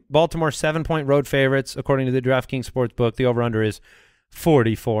York. Baltimore 7-point road favorites, according to the DraftKings Sportsbook. The over-under is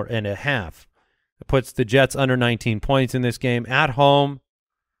 44.5. It puts the Jets under 19 points in this game at home.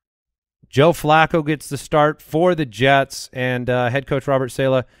 Joe Flacco gets the start for the Jets, and head coach Robert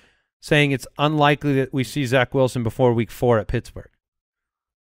Saleh saying it's unlikely that we see Zach Wilson before Week 4 at Pittsburgh.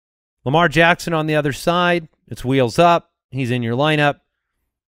 Lamar Jackson on the other side. It's wheels up. He's in your lineup.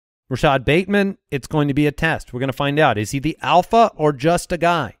 Rashad Bateman, it's going to be a test. We're going to find out. Is he the alpha or just a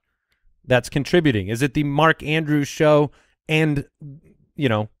guy that's contributing? Is it the Mark Andrews show and,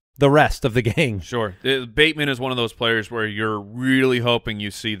 the rest of the gang? Sure. Bateman is one of those players where you're really hoping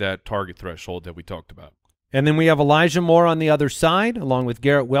you see that target threshold that we talked about. And then we have Elijah Moore on the other side, along with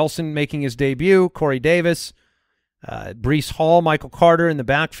Garrett Wilson making his debut, Corey Davis, Breece Hall, Michael Carter in the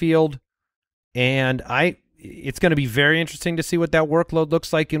backfield. And it's going to be very interesting to see what that workload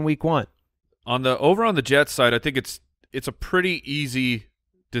looks like in Week 1. Over on the Jets side, I think it's a pretty easy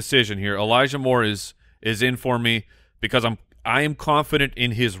decision here. Elijah Moore is in for me because I am confident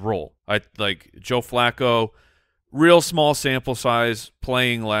in his role. I like Joe Flacco, real small sample size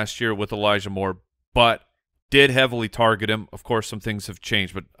playing last year with Elijah Moore, but did heavily target him. Of course, some things have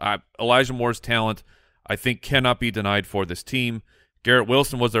changed, but Elijah Moore's talent, I think, cannot be denied for this team. Garrett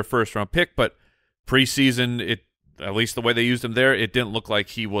Wilson was their first-round pick, but preseason, at least the way they used him there, it didn't look like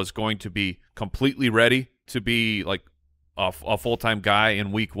he was going to be completely ready to be like a full-time guy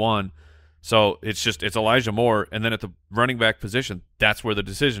in Week 1. So it's Elijah Moore, and then at the running back position, that's where the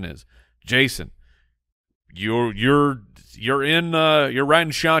decision is. Jason, you're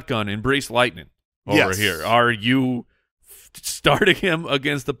riding shotgun in Breece Lightning over here. Are you starting him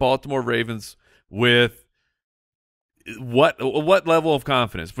against the Baltimore Ravens with what level of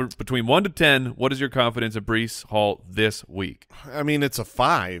confidence? Between 1 to 10, what is your confidence in Breece Hall this week? I mean, it's a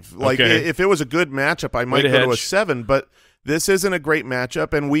 5. Like, if it was a good matchup, I might go to a 7, but this isn't a great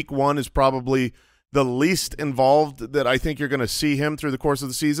matchup, and Week 1 is probably the least involved that I think you're going to see him through the course of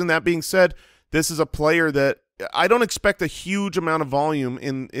the season. That being said, this is a player that I don't expect a huge amount of volume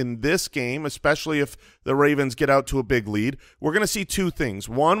in this game, especially if the Ravens get out to a big lead. We're going to see 2 things.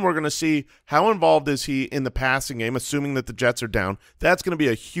 One, we're going to see how involved is he in the passing game, assuming that the Jets are down. That's going to be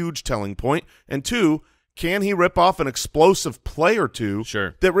a huge telling point. And 2, can he rip off an explosive play or 2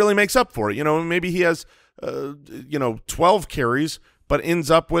 that really makes up for it? Maybe he has 12 carries, but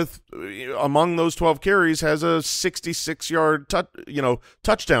ends up with, among those 12 carries, has a 66-yard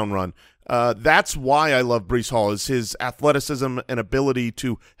touchdown run. That's why I love Breece Hall, is his athleticism and ability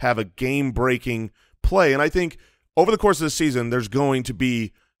to have a game-breaking play. And I think over the course of the season, there's going to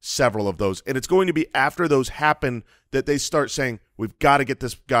be several of those. And it's going to be after those happen that they start saying, we've got to get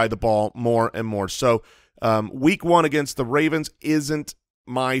this guy the ball more and more. So Week 1 against the Ravens isn't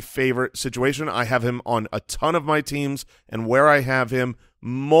my favorite situation. I have him on a ton of my teams, and where I have him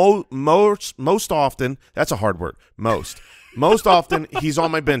most often, that's a hard word, most often, he's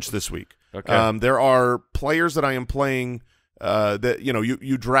on my bench this week. Okay. There are players that I am playing that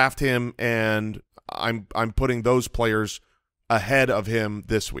you draft him, and I'm putting those players ahead of him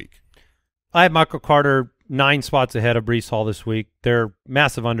this week. I have Michael Carter 9 spots ahead of Breece Hall this week. They're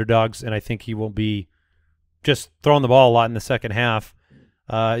massive underdogs, and I think he will be just throwing the ball a lot in the second half.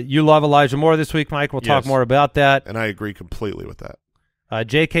 You love Elijah Moore this week, Mike. We'll talk more about that. And I agree completely with that.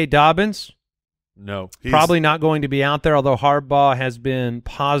 J.K. Dobbins, no, probably not going to be out there, although Harbaugh has been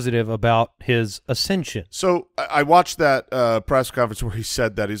positive about his ascension. So I watched that press conference where he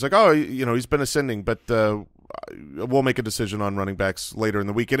said that. He's like, he's been ascending, but we'll make a decision on running backs later in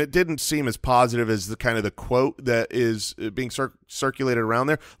the week, and it didn't seem as positive as the quote that is being circulated around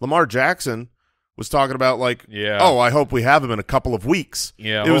there. Lamar Jackson was talking about like, oh, I hope we have him in a couple of weeks.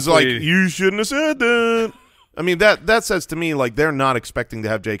 Yeah, it was like, you shouldn't have said that. I mean, that says to me like they're not expecting to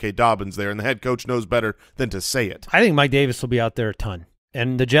have J.K. Dobbins there, and the head coach knows better than to say it. I think Mike Davis will be out there a ton.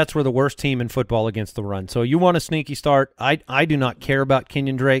 And the Jets were the worst team in football against the run. So you want a sneaky start. I do not care about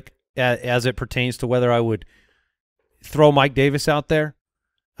Kenyon Drake as it pertains to whether I would throw Mike Davis out there.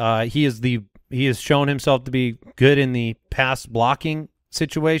 He has shown himself to be good in the pass blocking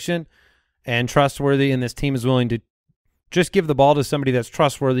situation and trustworthy, and this team is willing to just give the ball to somebody that's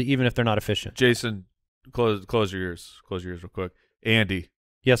trustworthy even if they're not efficient. Jason, close your ears. Close your ears real quick. Andy.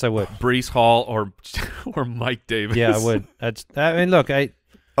 Yes, I would. Breece Hall or Mike Davis. Yeah, I would. I mean, look, Okay,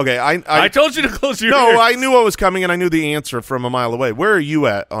 I told you to close your ears. No, I knew what was coming, and I knew the answer from a mile away. Where are you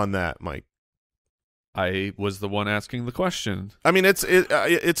at on that, Mike? I was the one asking the question. I mean, it's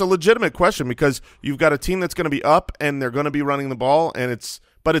a legitimate question because you've got a team that's going to be up, and they're going to be running the ball,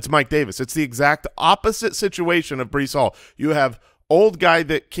 but it's Mike Davis. It's the exact opposite situation of Breece Hall. You have old guy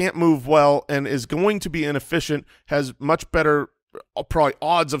that can't move well and is going to be inefficient, has much better probably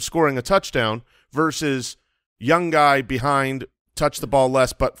odds of scoring a touchdown versus young guy behind, touch the ball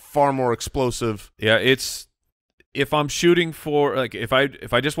less but far more explosive. Yeah, if I'm shooting for like if I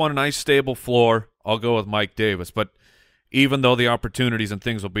just want a nice stable floor, I'll go with Mike Davis. But even though the opportunities and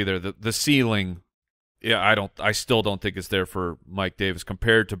things will be there, the ceiling, yeah, I still don't think it's there for Mike Davis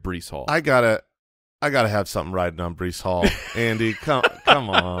compared to Breece Hall. I gotta have something riding on Breece Hall. Andy, come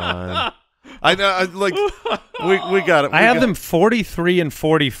on. I know, like we got it. I have them 43 and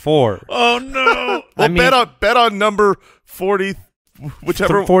 44. Oh no! Well, bet on number 40,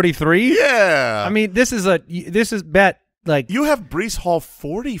 whichever 43. Yeah, I mean, this is bet like you have Breece Hall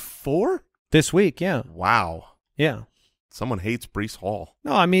 44 this week. Yeah. Wow. Yeah. Someone hates Breece Hall.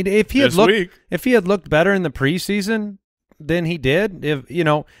 No, I mean if he had looked better in the preseason than he did,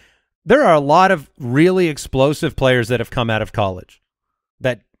 there are a lot of really explosive players that have come out of college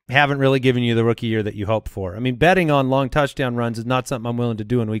that haven't really given you the rookie year that you hoped for. I mean, betting on long touchdown runs is not something I'm willing to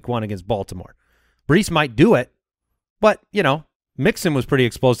do in week 1 against Baltimore. Breece might do it, but, Mixon was pretty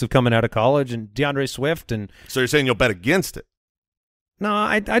explosive coming out of college, and DeAndre Swift. So you're saying you'll bet against it? No,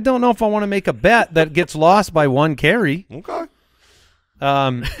 I don't know if I want to make a bet that gets lost by 1 carry. Okay.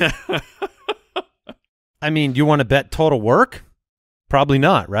 I mean, do you want to bet total work? Probably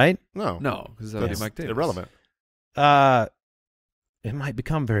not, right? No, because that would be Mike Davis. Irrelevant. It might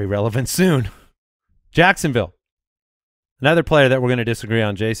become very relevant soon. Jacksonville, another player that we're going to disagree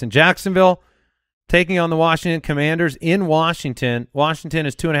on, Jason. Jacksonville taking on the Washington Commanders in Washington. Washington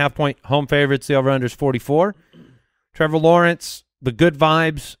is 2.5-point home favorites. The over-under is 44. Trevor Lawrence, the good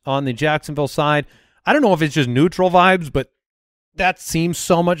vibes on the Jacksonville side. I don't know if it's just neutral vibes, but that seems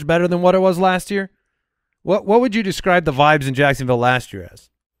so much better than what it was last year. What would you describe the vibes in Jacksonville last year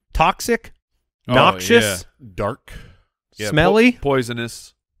as? Toxic? Noxious? Yeah. Dark? Yeah, smelly?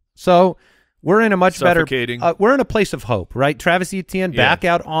 Poisonous. So we're in a much better we're in a place of hope, right? Travis Etienne back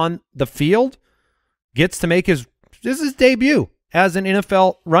out on the field, gets to make his debut as an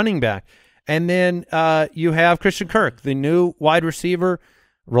NFL running back. And then you have Christian Kirk, the new wide receiver,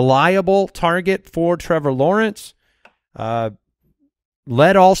 reliable target for Trevor Lawrence.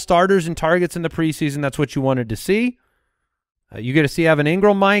 Led all starters in targets in the preseason. That's what you wanted to see. You get to see Evan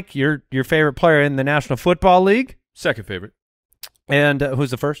Ingram, Mike, your favorite player in the National Football League. Second favorite. And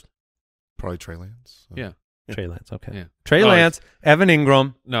who's the first? Probably Trey Lance. Yeah. Trey Lance, okay. Yeah. Trey Lance, Evan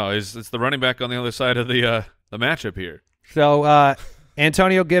Ingram. No, it's the running back on the other side of the matchup here. So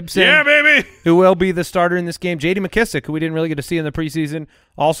Antonio Gibson. Yeah, baby. Who will be the starter in this game. J.D. McKissick, who we didn't really get to see in the preseason,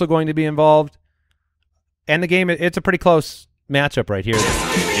 also going to be involved. And the game, it's a pretty close matchup right here.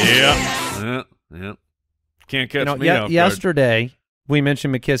 Yeah. Can't catch me off yesterday, we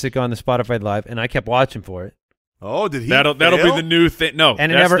mentioned McKissick on the Spotify Live, and I kept watching for it. Oh, did he? That'll be the new thing. No,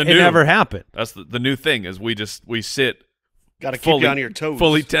 and it never happened. That's the new thing is we sit. Got to keep you on your toes.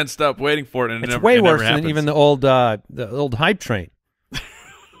 Fully tensed up, waiting for it, and it's way worse than even the old hype train.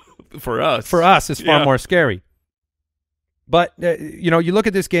 For us, it's far more scary. But you look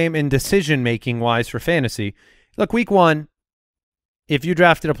at this game in decision making wise for fantasy. Look, week 1, if you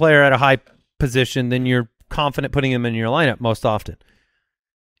drafted a player at a high position, then you're confident putting him in your lineup most often.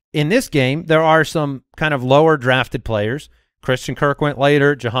 In this game, there are some kind of lower drafted players. Christian Kirk went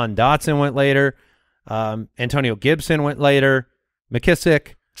later. Jahan Dotson went later. Antonio Gibson went later.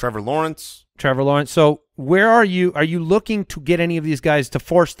 McKissick. Trevor Lawrence. So where are you? Are you looking to get any of these guys to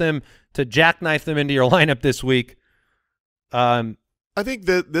force them to jackknife them into your lineup this week? I think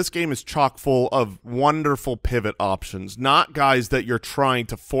that this game is chock full of wonderful pivot options, not guys that you're trying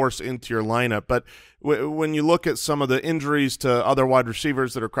to force into your lineup. But when you look at some of the injuries to other wide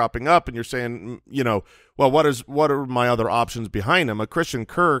receivers that are cropping up and you're saying, well, what are my other options behind him? A Christian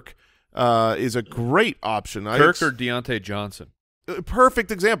Kirk is a great option. Kirk or Deontay Johnson?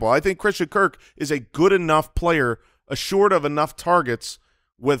 Perfect example. I think Christian Kirk is a good enough player, assured of enough targets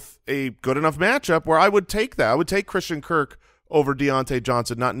with a good enough matchup where I would take that. I would take Christian Kirk over Deontay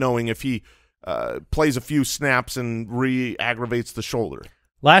Johnson, not knowing if he plays a few snaps and re-aggravates the shoulder.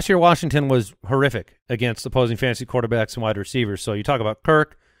 Last year, Washington was horrific against opposing fantasy quarterbacks and wide receivers. So you talk about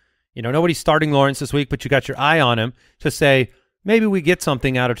Kirk. Nobody's starting Lawrence this week, but you got your eye on him to say, maybe we get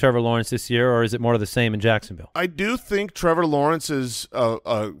something out of Trevor Lawrence this year, or is it more of the same in Jacksonville? I do think Trevor Lawrence is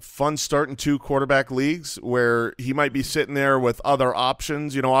a fun start in 2 quarterback leagues where he might be sitting there with other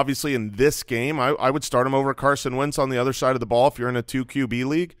options. Obviously in this game, I would start him over Carson Wentz on the other side of the ball if you're in a 2 QB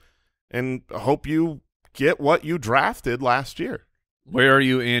league, and hope you get what you drafted last year. Where are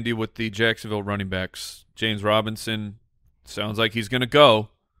you, Andy, with the Jacksonville running backs? James Robinson sounds like he's going to go.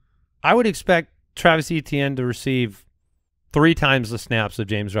 I would expect Travis Etienne to receive 3 times the snaps of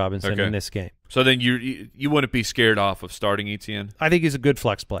James Robinson in this game. So then you wouldn't be scared off of starting Etienne? I think he's a good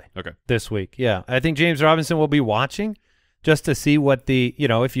flex play this week. Yeah, I think James Robinson will be watching just to see what the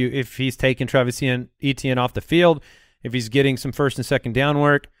if he's taking Travis Etienne off the field, if he's getting some first and second down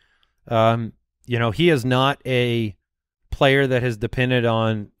work. He is not a player that has depended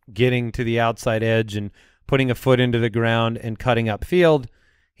on getting to the outside edge and putting a foot into the ground and cutting up field.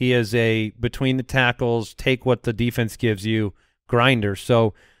 He is a between the tackles, take what the defense gives you grinder.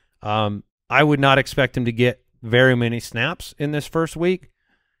 So I would not expect him to get very many snaps in this first week,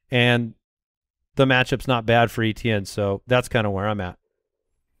 and the matchup's not bad for Etienne. So that's kind of where I'm at.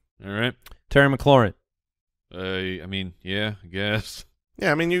 All right. Terry McLaurin. I guess.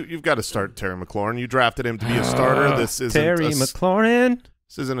 Yeah, you've got to start Terry McLaurin. You drafted him to be a starter. This isn't Terry McLaurin.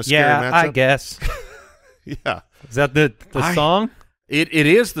 This isn't a scary matchup. I guess. Yeah. Is that the song? It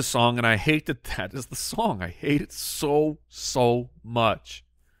is the song, and I hate that is the song. I hate it so much.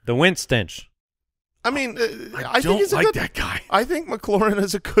 The Wentz stench. I think he's that guy. I think McLaurin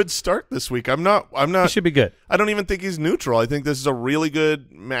is a good start this week. I'm not. He should be good. I don't even think he's neutral. I think this is a really good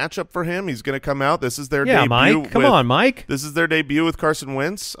matchup for him. He's going to come out. This is their debut. Mike. Come on, Mike. This is their debut with Carson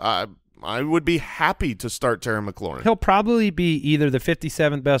Wentz. I would be happy to start Terry McLaurin. He'll probably be either the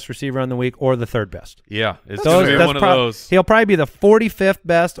 57th best receiver on the week or the 3rd best. Yeah, it's one of those. He'll probably be the 45th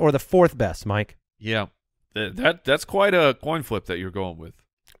best or the 4th best, Mike. Yeah, that's quite a coin flip that you're going with.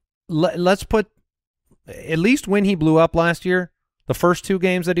 Let's put at least when he blew up last year, the first 2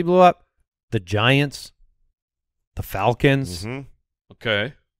 games that he blew up, the Giants, the Falcons. Mm-hmm.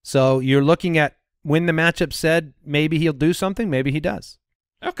 Okay. So you're looking at when the matchup said maybe he'll do something, maybe he does.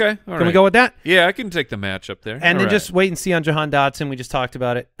 Okay. All right. Can we go with that? Yeah, I can take the matchup there. And then just wait and see on Jahan Dotson. We just talked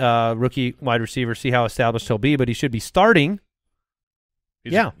about it. Rookie wide receiver, see how established he'll be, but he should be starting.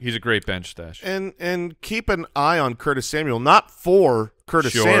 He's a great bench stash. And keep an eye on Curtis Samuel, not for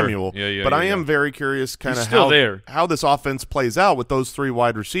Curtis Samuel, but I am very curious kind of how this offense plays out with those 3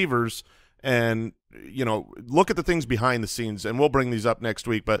 wide receivers, and look at the things behind the scenes, and we'll bring these up next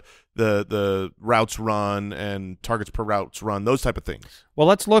week, but the routes run and targets per routes run, those type of things. Well,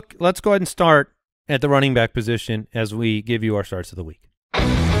 let's go ahead and start at the running back position as we give you our starts of the week.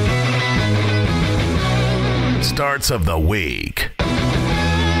 Starts of the week.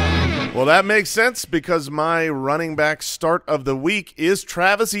 Well, that makes sense because my running back start of the week is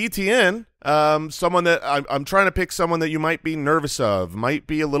Travis Etienne, someone that I'm trying to pick someone that you might be nervous of, might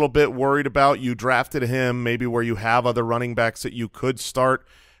be a little bit worried about. You drafted him maybe where you have other running backs that you could start.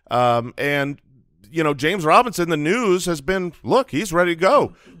 And, James Robinson, the news has been, look, he's ready to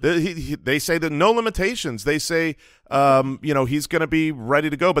go. They say that no limitations. They say, he's going to be ready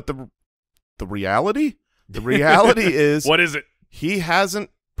to go. But the reality is what is it? He hasn't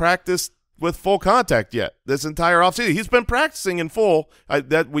practiced with full contact yet this entire offseason. He's been practicing in full.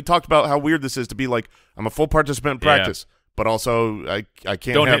 We talked about how weird this is to be like, I'm a full participant in practice, but also I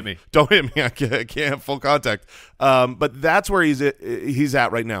can't. Don't hit me. Don't hit me. I can't have full contact. But that's where he's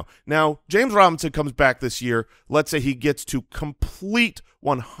at right now. Now, James Robinson comes back this year. Let's say he gets to complete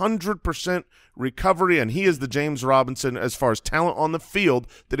 100% recovery, and he is the James Robinson as far as talent on the field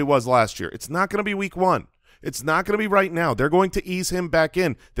that he was last year. It's not going to be week 1. It's not going to be right now. They're going to ease him back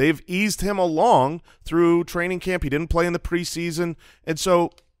in. They've eased him along through training camp. He didn't play in the preseason. And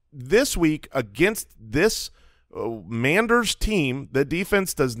so this week against this Manders team, the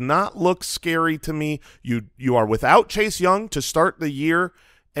defense does not look scary to me. You are without Chase Young to start the year,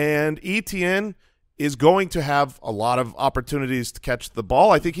 and Etienne is going to have a lot of opportunities to catch the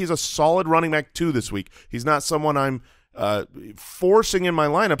ball. I think he's a solid running back 2 this week. He's not someone I'm forcing in my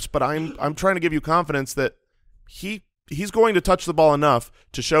lineups, but I'm trying to give you confidence that he's going to touch the ball enough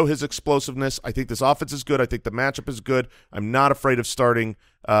to show his explosiveness. I think this offense is good. I think the matchup is good. I'm not afraid of starting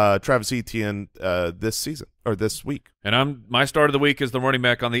Travis Etienne this season or this week. And my start of the week is the running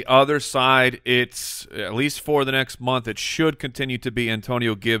back. On the other side, it's at least for the next month, it should continue to be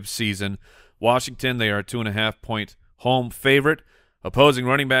Antonio Gibbs' season. Washington, they are a 2.5-point home favorite. Opposing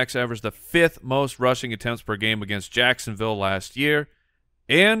running backs averaged the 5th most rushing attempts per game against Jacksonville last year.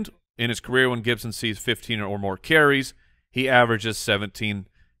 And in his career, when Gibson sees 15 or more carries, he averages 17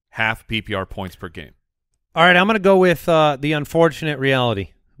 half PPR points per game. All right, I'm going to go with the unfortunate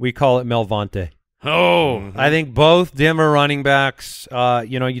reality. We call it Melvante. Oh. I think both Denver running backs,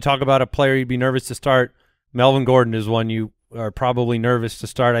 you talk about a player you'd be nervous to start. Melvin Gordon is one you are probably nervous to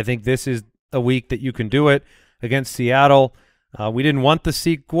start. I think this is a week that you can do it against Seattle. We didn't want the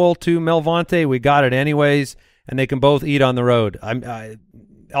sequel to Melvante. We got it anyways, and they can both eat on the road.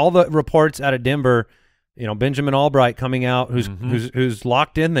 All the reports out of Denver, Benjamin Albright coming out, who's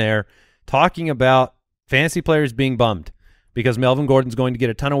locked in there, talking about fantasy players being bummed because Melvin Gordon's going to get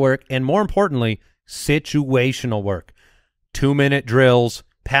a ton of work, and more importantly, situational work. 2-minute drills,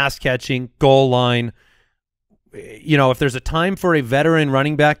 pass catching, goal line. If there's a time for a veteran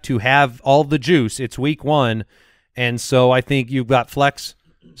running back to have all the juice, it's week 1. And so I think you've got flex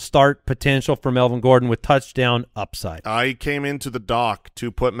start potential for Melvin Gordon with touchdown upside. I came into the dock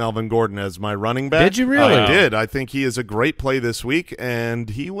to put Melvin Gordon as my running back. Did you really? I did. I think he is a great play this week, and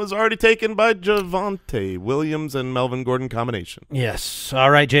he was already taken by Javonte Williams and Melvin Gordon combination. Yes.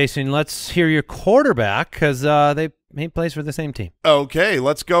 All right, Jason, let's hear your quarterback because he plays for the same team. Okay,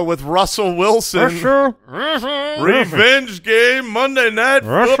 let's go with Russell Wilson. Revenge game, Monday Night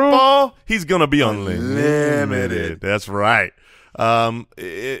Football. He's going to be unlimited. That's right.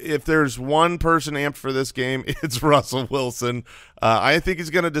 If there's one person amped for this game, it's Russell Wilson. I think he's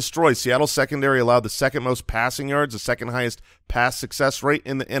going to destroy. Seattle's secondary allowed the 2nd most passing yards, the 2nd highest pass success rate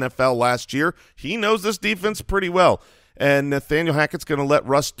in the NFL last year. He knows this defense pretty well. And Nathaniel Hackett's going to let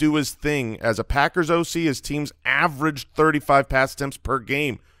Russ do his thing. As a Packers OC, his team's averaged 35 pass attempts per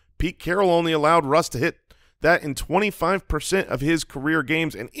game. Pete Carroll only allowed Russ to hit that in 25% of his career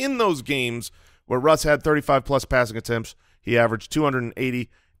games. And in those games where Russ had 35-plus passing attempts, he averaged 280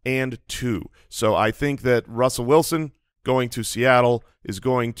 and 2. So I think that Russell Wilson going to Seattle is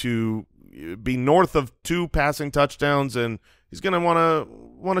going to be north of 2 passing touchdowns, and he's going to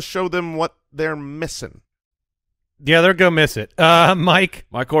want to show them what they're missing. Yeah, they're going to miss it. Mike?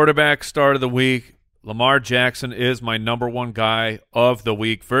 My quarterback start of the week, Lamar Jackson is my #1 guy of the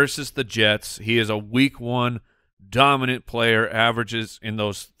week versus the Jets. He is a week 1 dominant player, averages in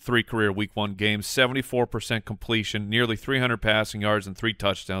those 3 career week 1 games, 74% completion, nearly 300 passing yards and 3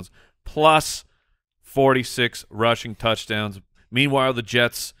 touchdowns, plus 46 rushing touchdowns. Meanwhile, the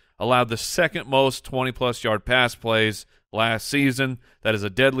Jets allowed the 2nd most 20-plus yard pass plays last season. That is a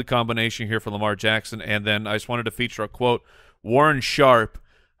deadly combination here for Lamar Jackson. And then I just wanted to feature a quote. Warren Sharp,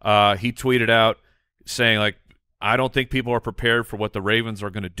 he tweeted out saying, I don't think people are prepared for what the Ravens are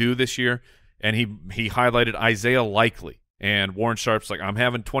going to do this year. And he highlighted Isaiah Likely. And Warren Sharp's like, I'm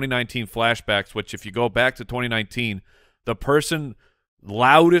having 2019 flashbacks, which if you go back to 2019, the person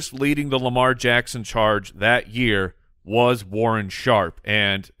loudest leading the Lamar Jackson charge that year was Warren Sharp.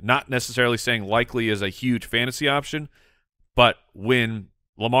 And not necessarily saying Likely is a huge fantasy option, but when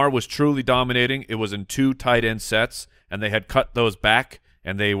Lamar was truly dominating, it was in 2 tight end sets, and they had cut those back,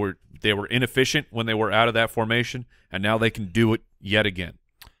 and they were inefficient when they were out of that formation, and now they can do it yet again.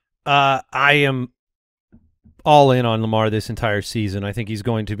 I am all in on Lamar this entire season. I think he's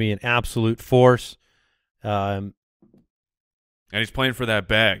going to be an absolute force. And he's playing for that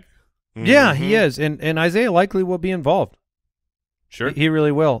bag. Yeah, he is. And Isaiah Likely will be involved. Sure. He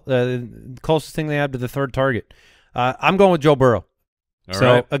really will. Closest thing they have to the 3rd target. I'm going with Joe Burrow. All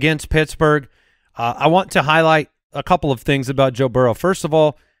right. Against Pittsburgh, I want to highlight a couple of things about Joe Burrow. First of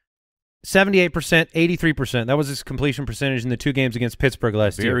all, 78%, 83%. That was his completion percentage in the 2 games against Pittsburgh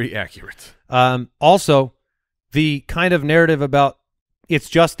last year. Very accurate. Also, the kind of narrative about it's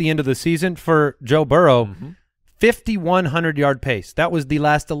just the end of the season for Joe Burrow, 5,100-yard pace. That was the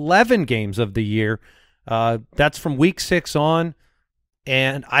last 11 games of the year. That's from week 6 on,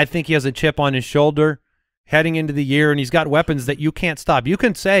 and I think he has a chip on his shoulder heading into the year, and he's got weapons that you can't stop. You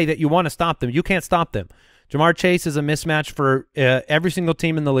can say that you want to stop them. You can't stop them. Jamar Chase is a mismatch for every single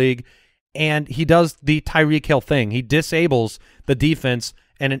team in the league, and he does the Tyreek Hill thing. He disables the defense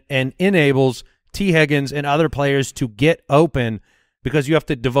and enables T. Higgins and other players to get open. because you have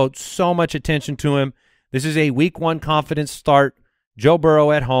to devote so much attention to him. This is a week 1 confidence start. Joe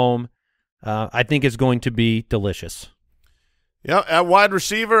Burrow at home. I think it's going to be delicious. Yeah, at wide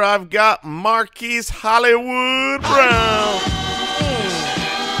receiver, I've got Marquise Hollywood Brown.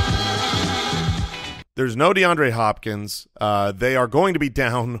 There's no DeAndre Hopkins. They are going to be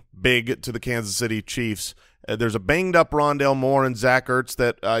down big to the Kansas City Chiefs. There's a banged-up Rondale Moore and Zach Ertz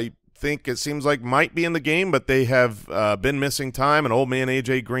that I think it seems like might be in the game, but they have been missing time, and old man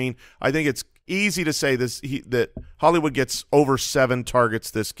A.J. Green. I think it's easy to say that Hollywood gets over 7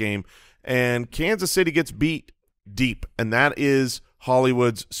 targets this game, and Kansas City gets beat deep, and that is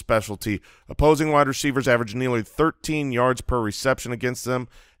Hollywood's specialty. Opposing wide receivers average nearly 13 yards per reception against them,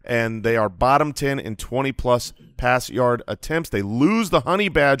 and they are bottom 10 in 20-plus pass yard attempts. They lose the Honey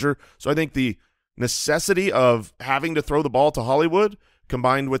Badger, so I think the necessity of having to throw the ball to Hollywood,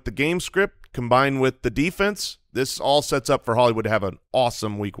 combined with the game script, combined with the defense, this all sets up for Hollywood to have an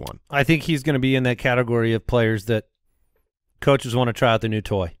awesome week 1. I think he's going to be in that category of players that coaches want to try out the new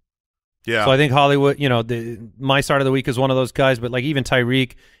toy. Yeah. So I think Hollywood, my start of the week is one of those guys, but like even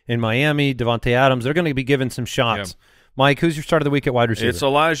Tyreek in Miami, Devontae Adams, they're going to be given some shots. Yeah. Mike, who's your start of the week at wide receiver? It's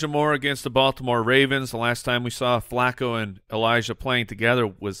Elijah Moore against the Baltimore Ravens. The last time we saw Flacco and Elijah playing together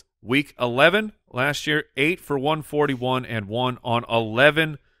was week 11 last year, 8 for 141 and 1 on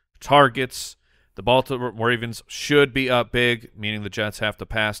 11 targets. The Baltimore Ravens should be up big, meaning the Jets have to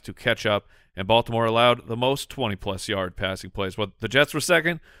pass to catch up, and Baltimore allowed the most 20-plus yard passing plays. Well, the Jets were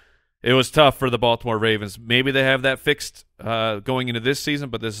second. It was tough for the Baltimore Ravens. Maybe they have that fixed going into this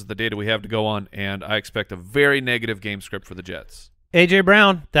season, but this is the data we have to go on, and I expect a very negative game script for the Jets. A.J.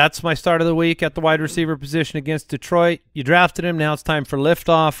 Brown, that's my start of the week at the wide receiver position against Detroit. You drafted him. Now it's time for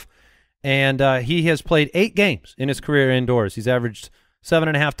liftoff, and he has played 8 games in his career indoors. He's averaged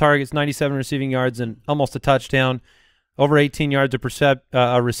 7.5 targets, 97 receiving yards, and almost a touchdown, over 18 yards of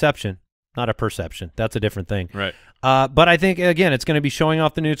reception. Not a perception. That's a different thing. Right. But I think, again, it's going to be showing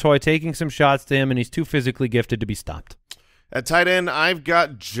off the new toy, taking some shots to him, and he's too physically gifted to be stopped. At tight end, I've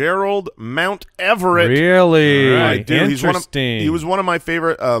got Gerald Mount Everett. Really? I do. Interesting. He was one of my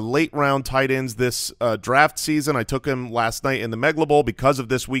favorite late-round tight ends this draft season. I took him last night in the Megla Bowl because of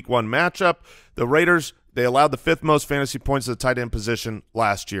this Week 1 matchup. The Raiders, they allowed the 5th most fantasy points at the tight end position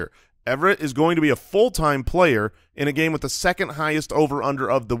last year. Everett is going to be a full-time player in a game with the 2nd highest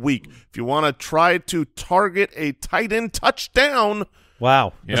over-under of the week. If you want to try to target a tight end touchdown,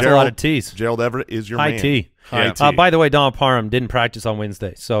 wow, that's a lot of T's. Gerald Everett is your High man. T. High T. By the way, Don Parham didn't practice on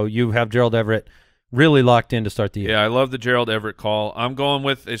Wednesday, so you have Gerald Everett really locked in to start the year. Yeah, I love the Gerald Everett call. I'm going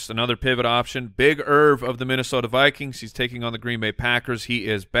with it's another pivot option. Big Irv of the Minnesota Vikings. He's taking on the Green Bay Packers. He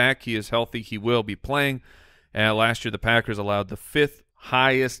is back. He is healthy. He will be playing. Last year, the Packers allowed the 5th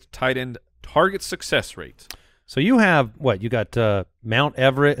highest tight end target success rate. So you have what? You got Mount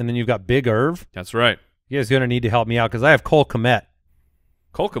Everett, and then you've got Big Irv. That's right. You guys are going to need to help me out because I have Cole Kmet.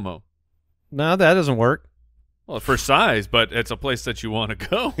 Kokomo. No, that doesn't work. Well, for size, but it's a place that you want to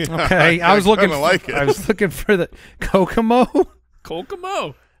go. Okay, I was looking. I was looking for the Kokomo.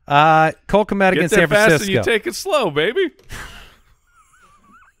 Kokomo. Cole Kmet against San Francisco. Fast and you take it slow, baby.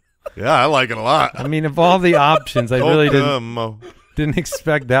 Yeah, I like it a lot. I mean, of all the options, I really didn't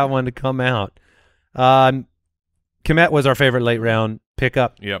expect that one to come out. Kmet was our favorite late round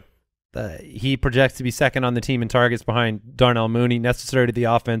pickup. Yep. He projects to be 2nd on the team in targets behind Darnell Mooney, necessary to the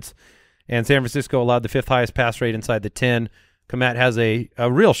offense. And San Francisco allowed the 5th highest pass rate inside the 10. Kmet has a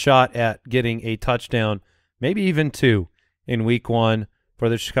real shot at getting a touchdown, maybe even 2 in Week 1 for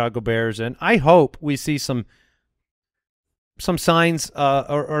the Chicago Bears. And I hope we see some signs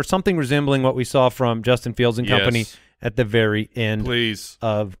or something resembling what we saw from Justin Fields and company at the very end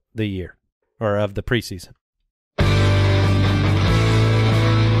of the year or of the preseason.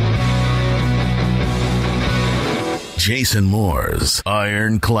 Jason Moore's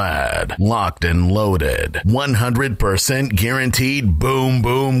ironclad, locked and loaded, 100% guaranteed boom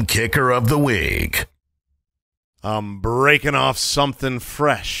boom kicker of the week. I'm breaking off something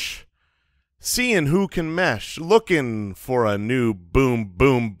fresh, seeing who can mesh, looking for a new boom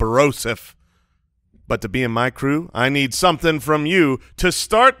boom brosif. But to be in my crew, I need something from you to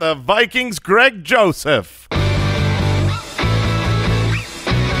start the Vikings. Greg Joseph.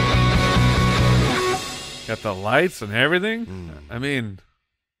 Got the lights and everything. I mean,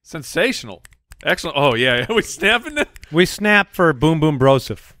 sensational. Excellent. Oh, yeah. Are we snapping it? We snap for Boom Boom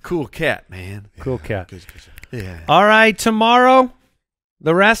Broseph. Cool cat, man. Cool cat. Good. Yeah. All right, tomorrow,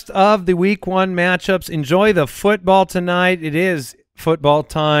 the rest of the Week 1 matchups. Enjoy the football tonight. It is football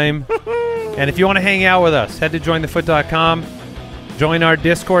time. And if you want to hang out with us, head to jointhefoot.com, join our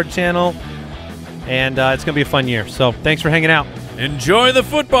Discord channel, and it's going to be a fun year. So thanks for hanging out. Enjoy the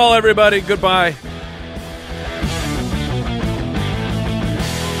football, everybody. Goodbye.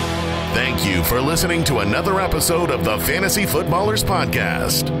 Thank you for listening to another episode of the Fantasy Footballers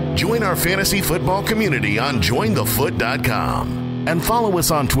Podcast. Join our fantasy football community on jointhefoot.com and follow us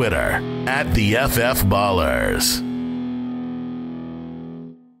on Twitter @TheFFBallers.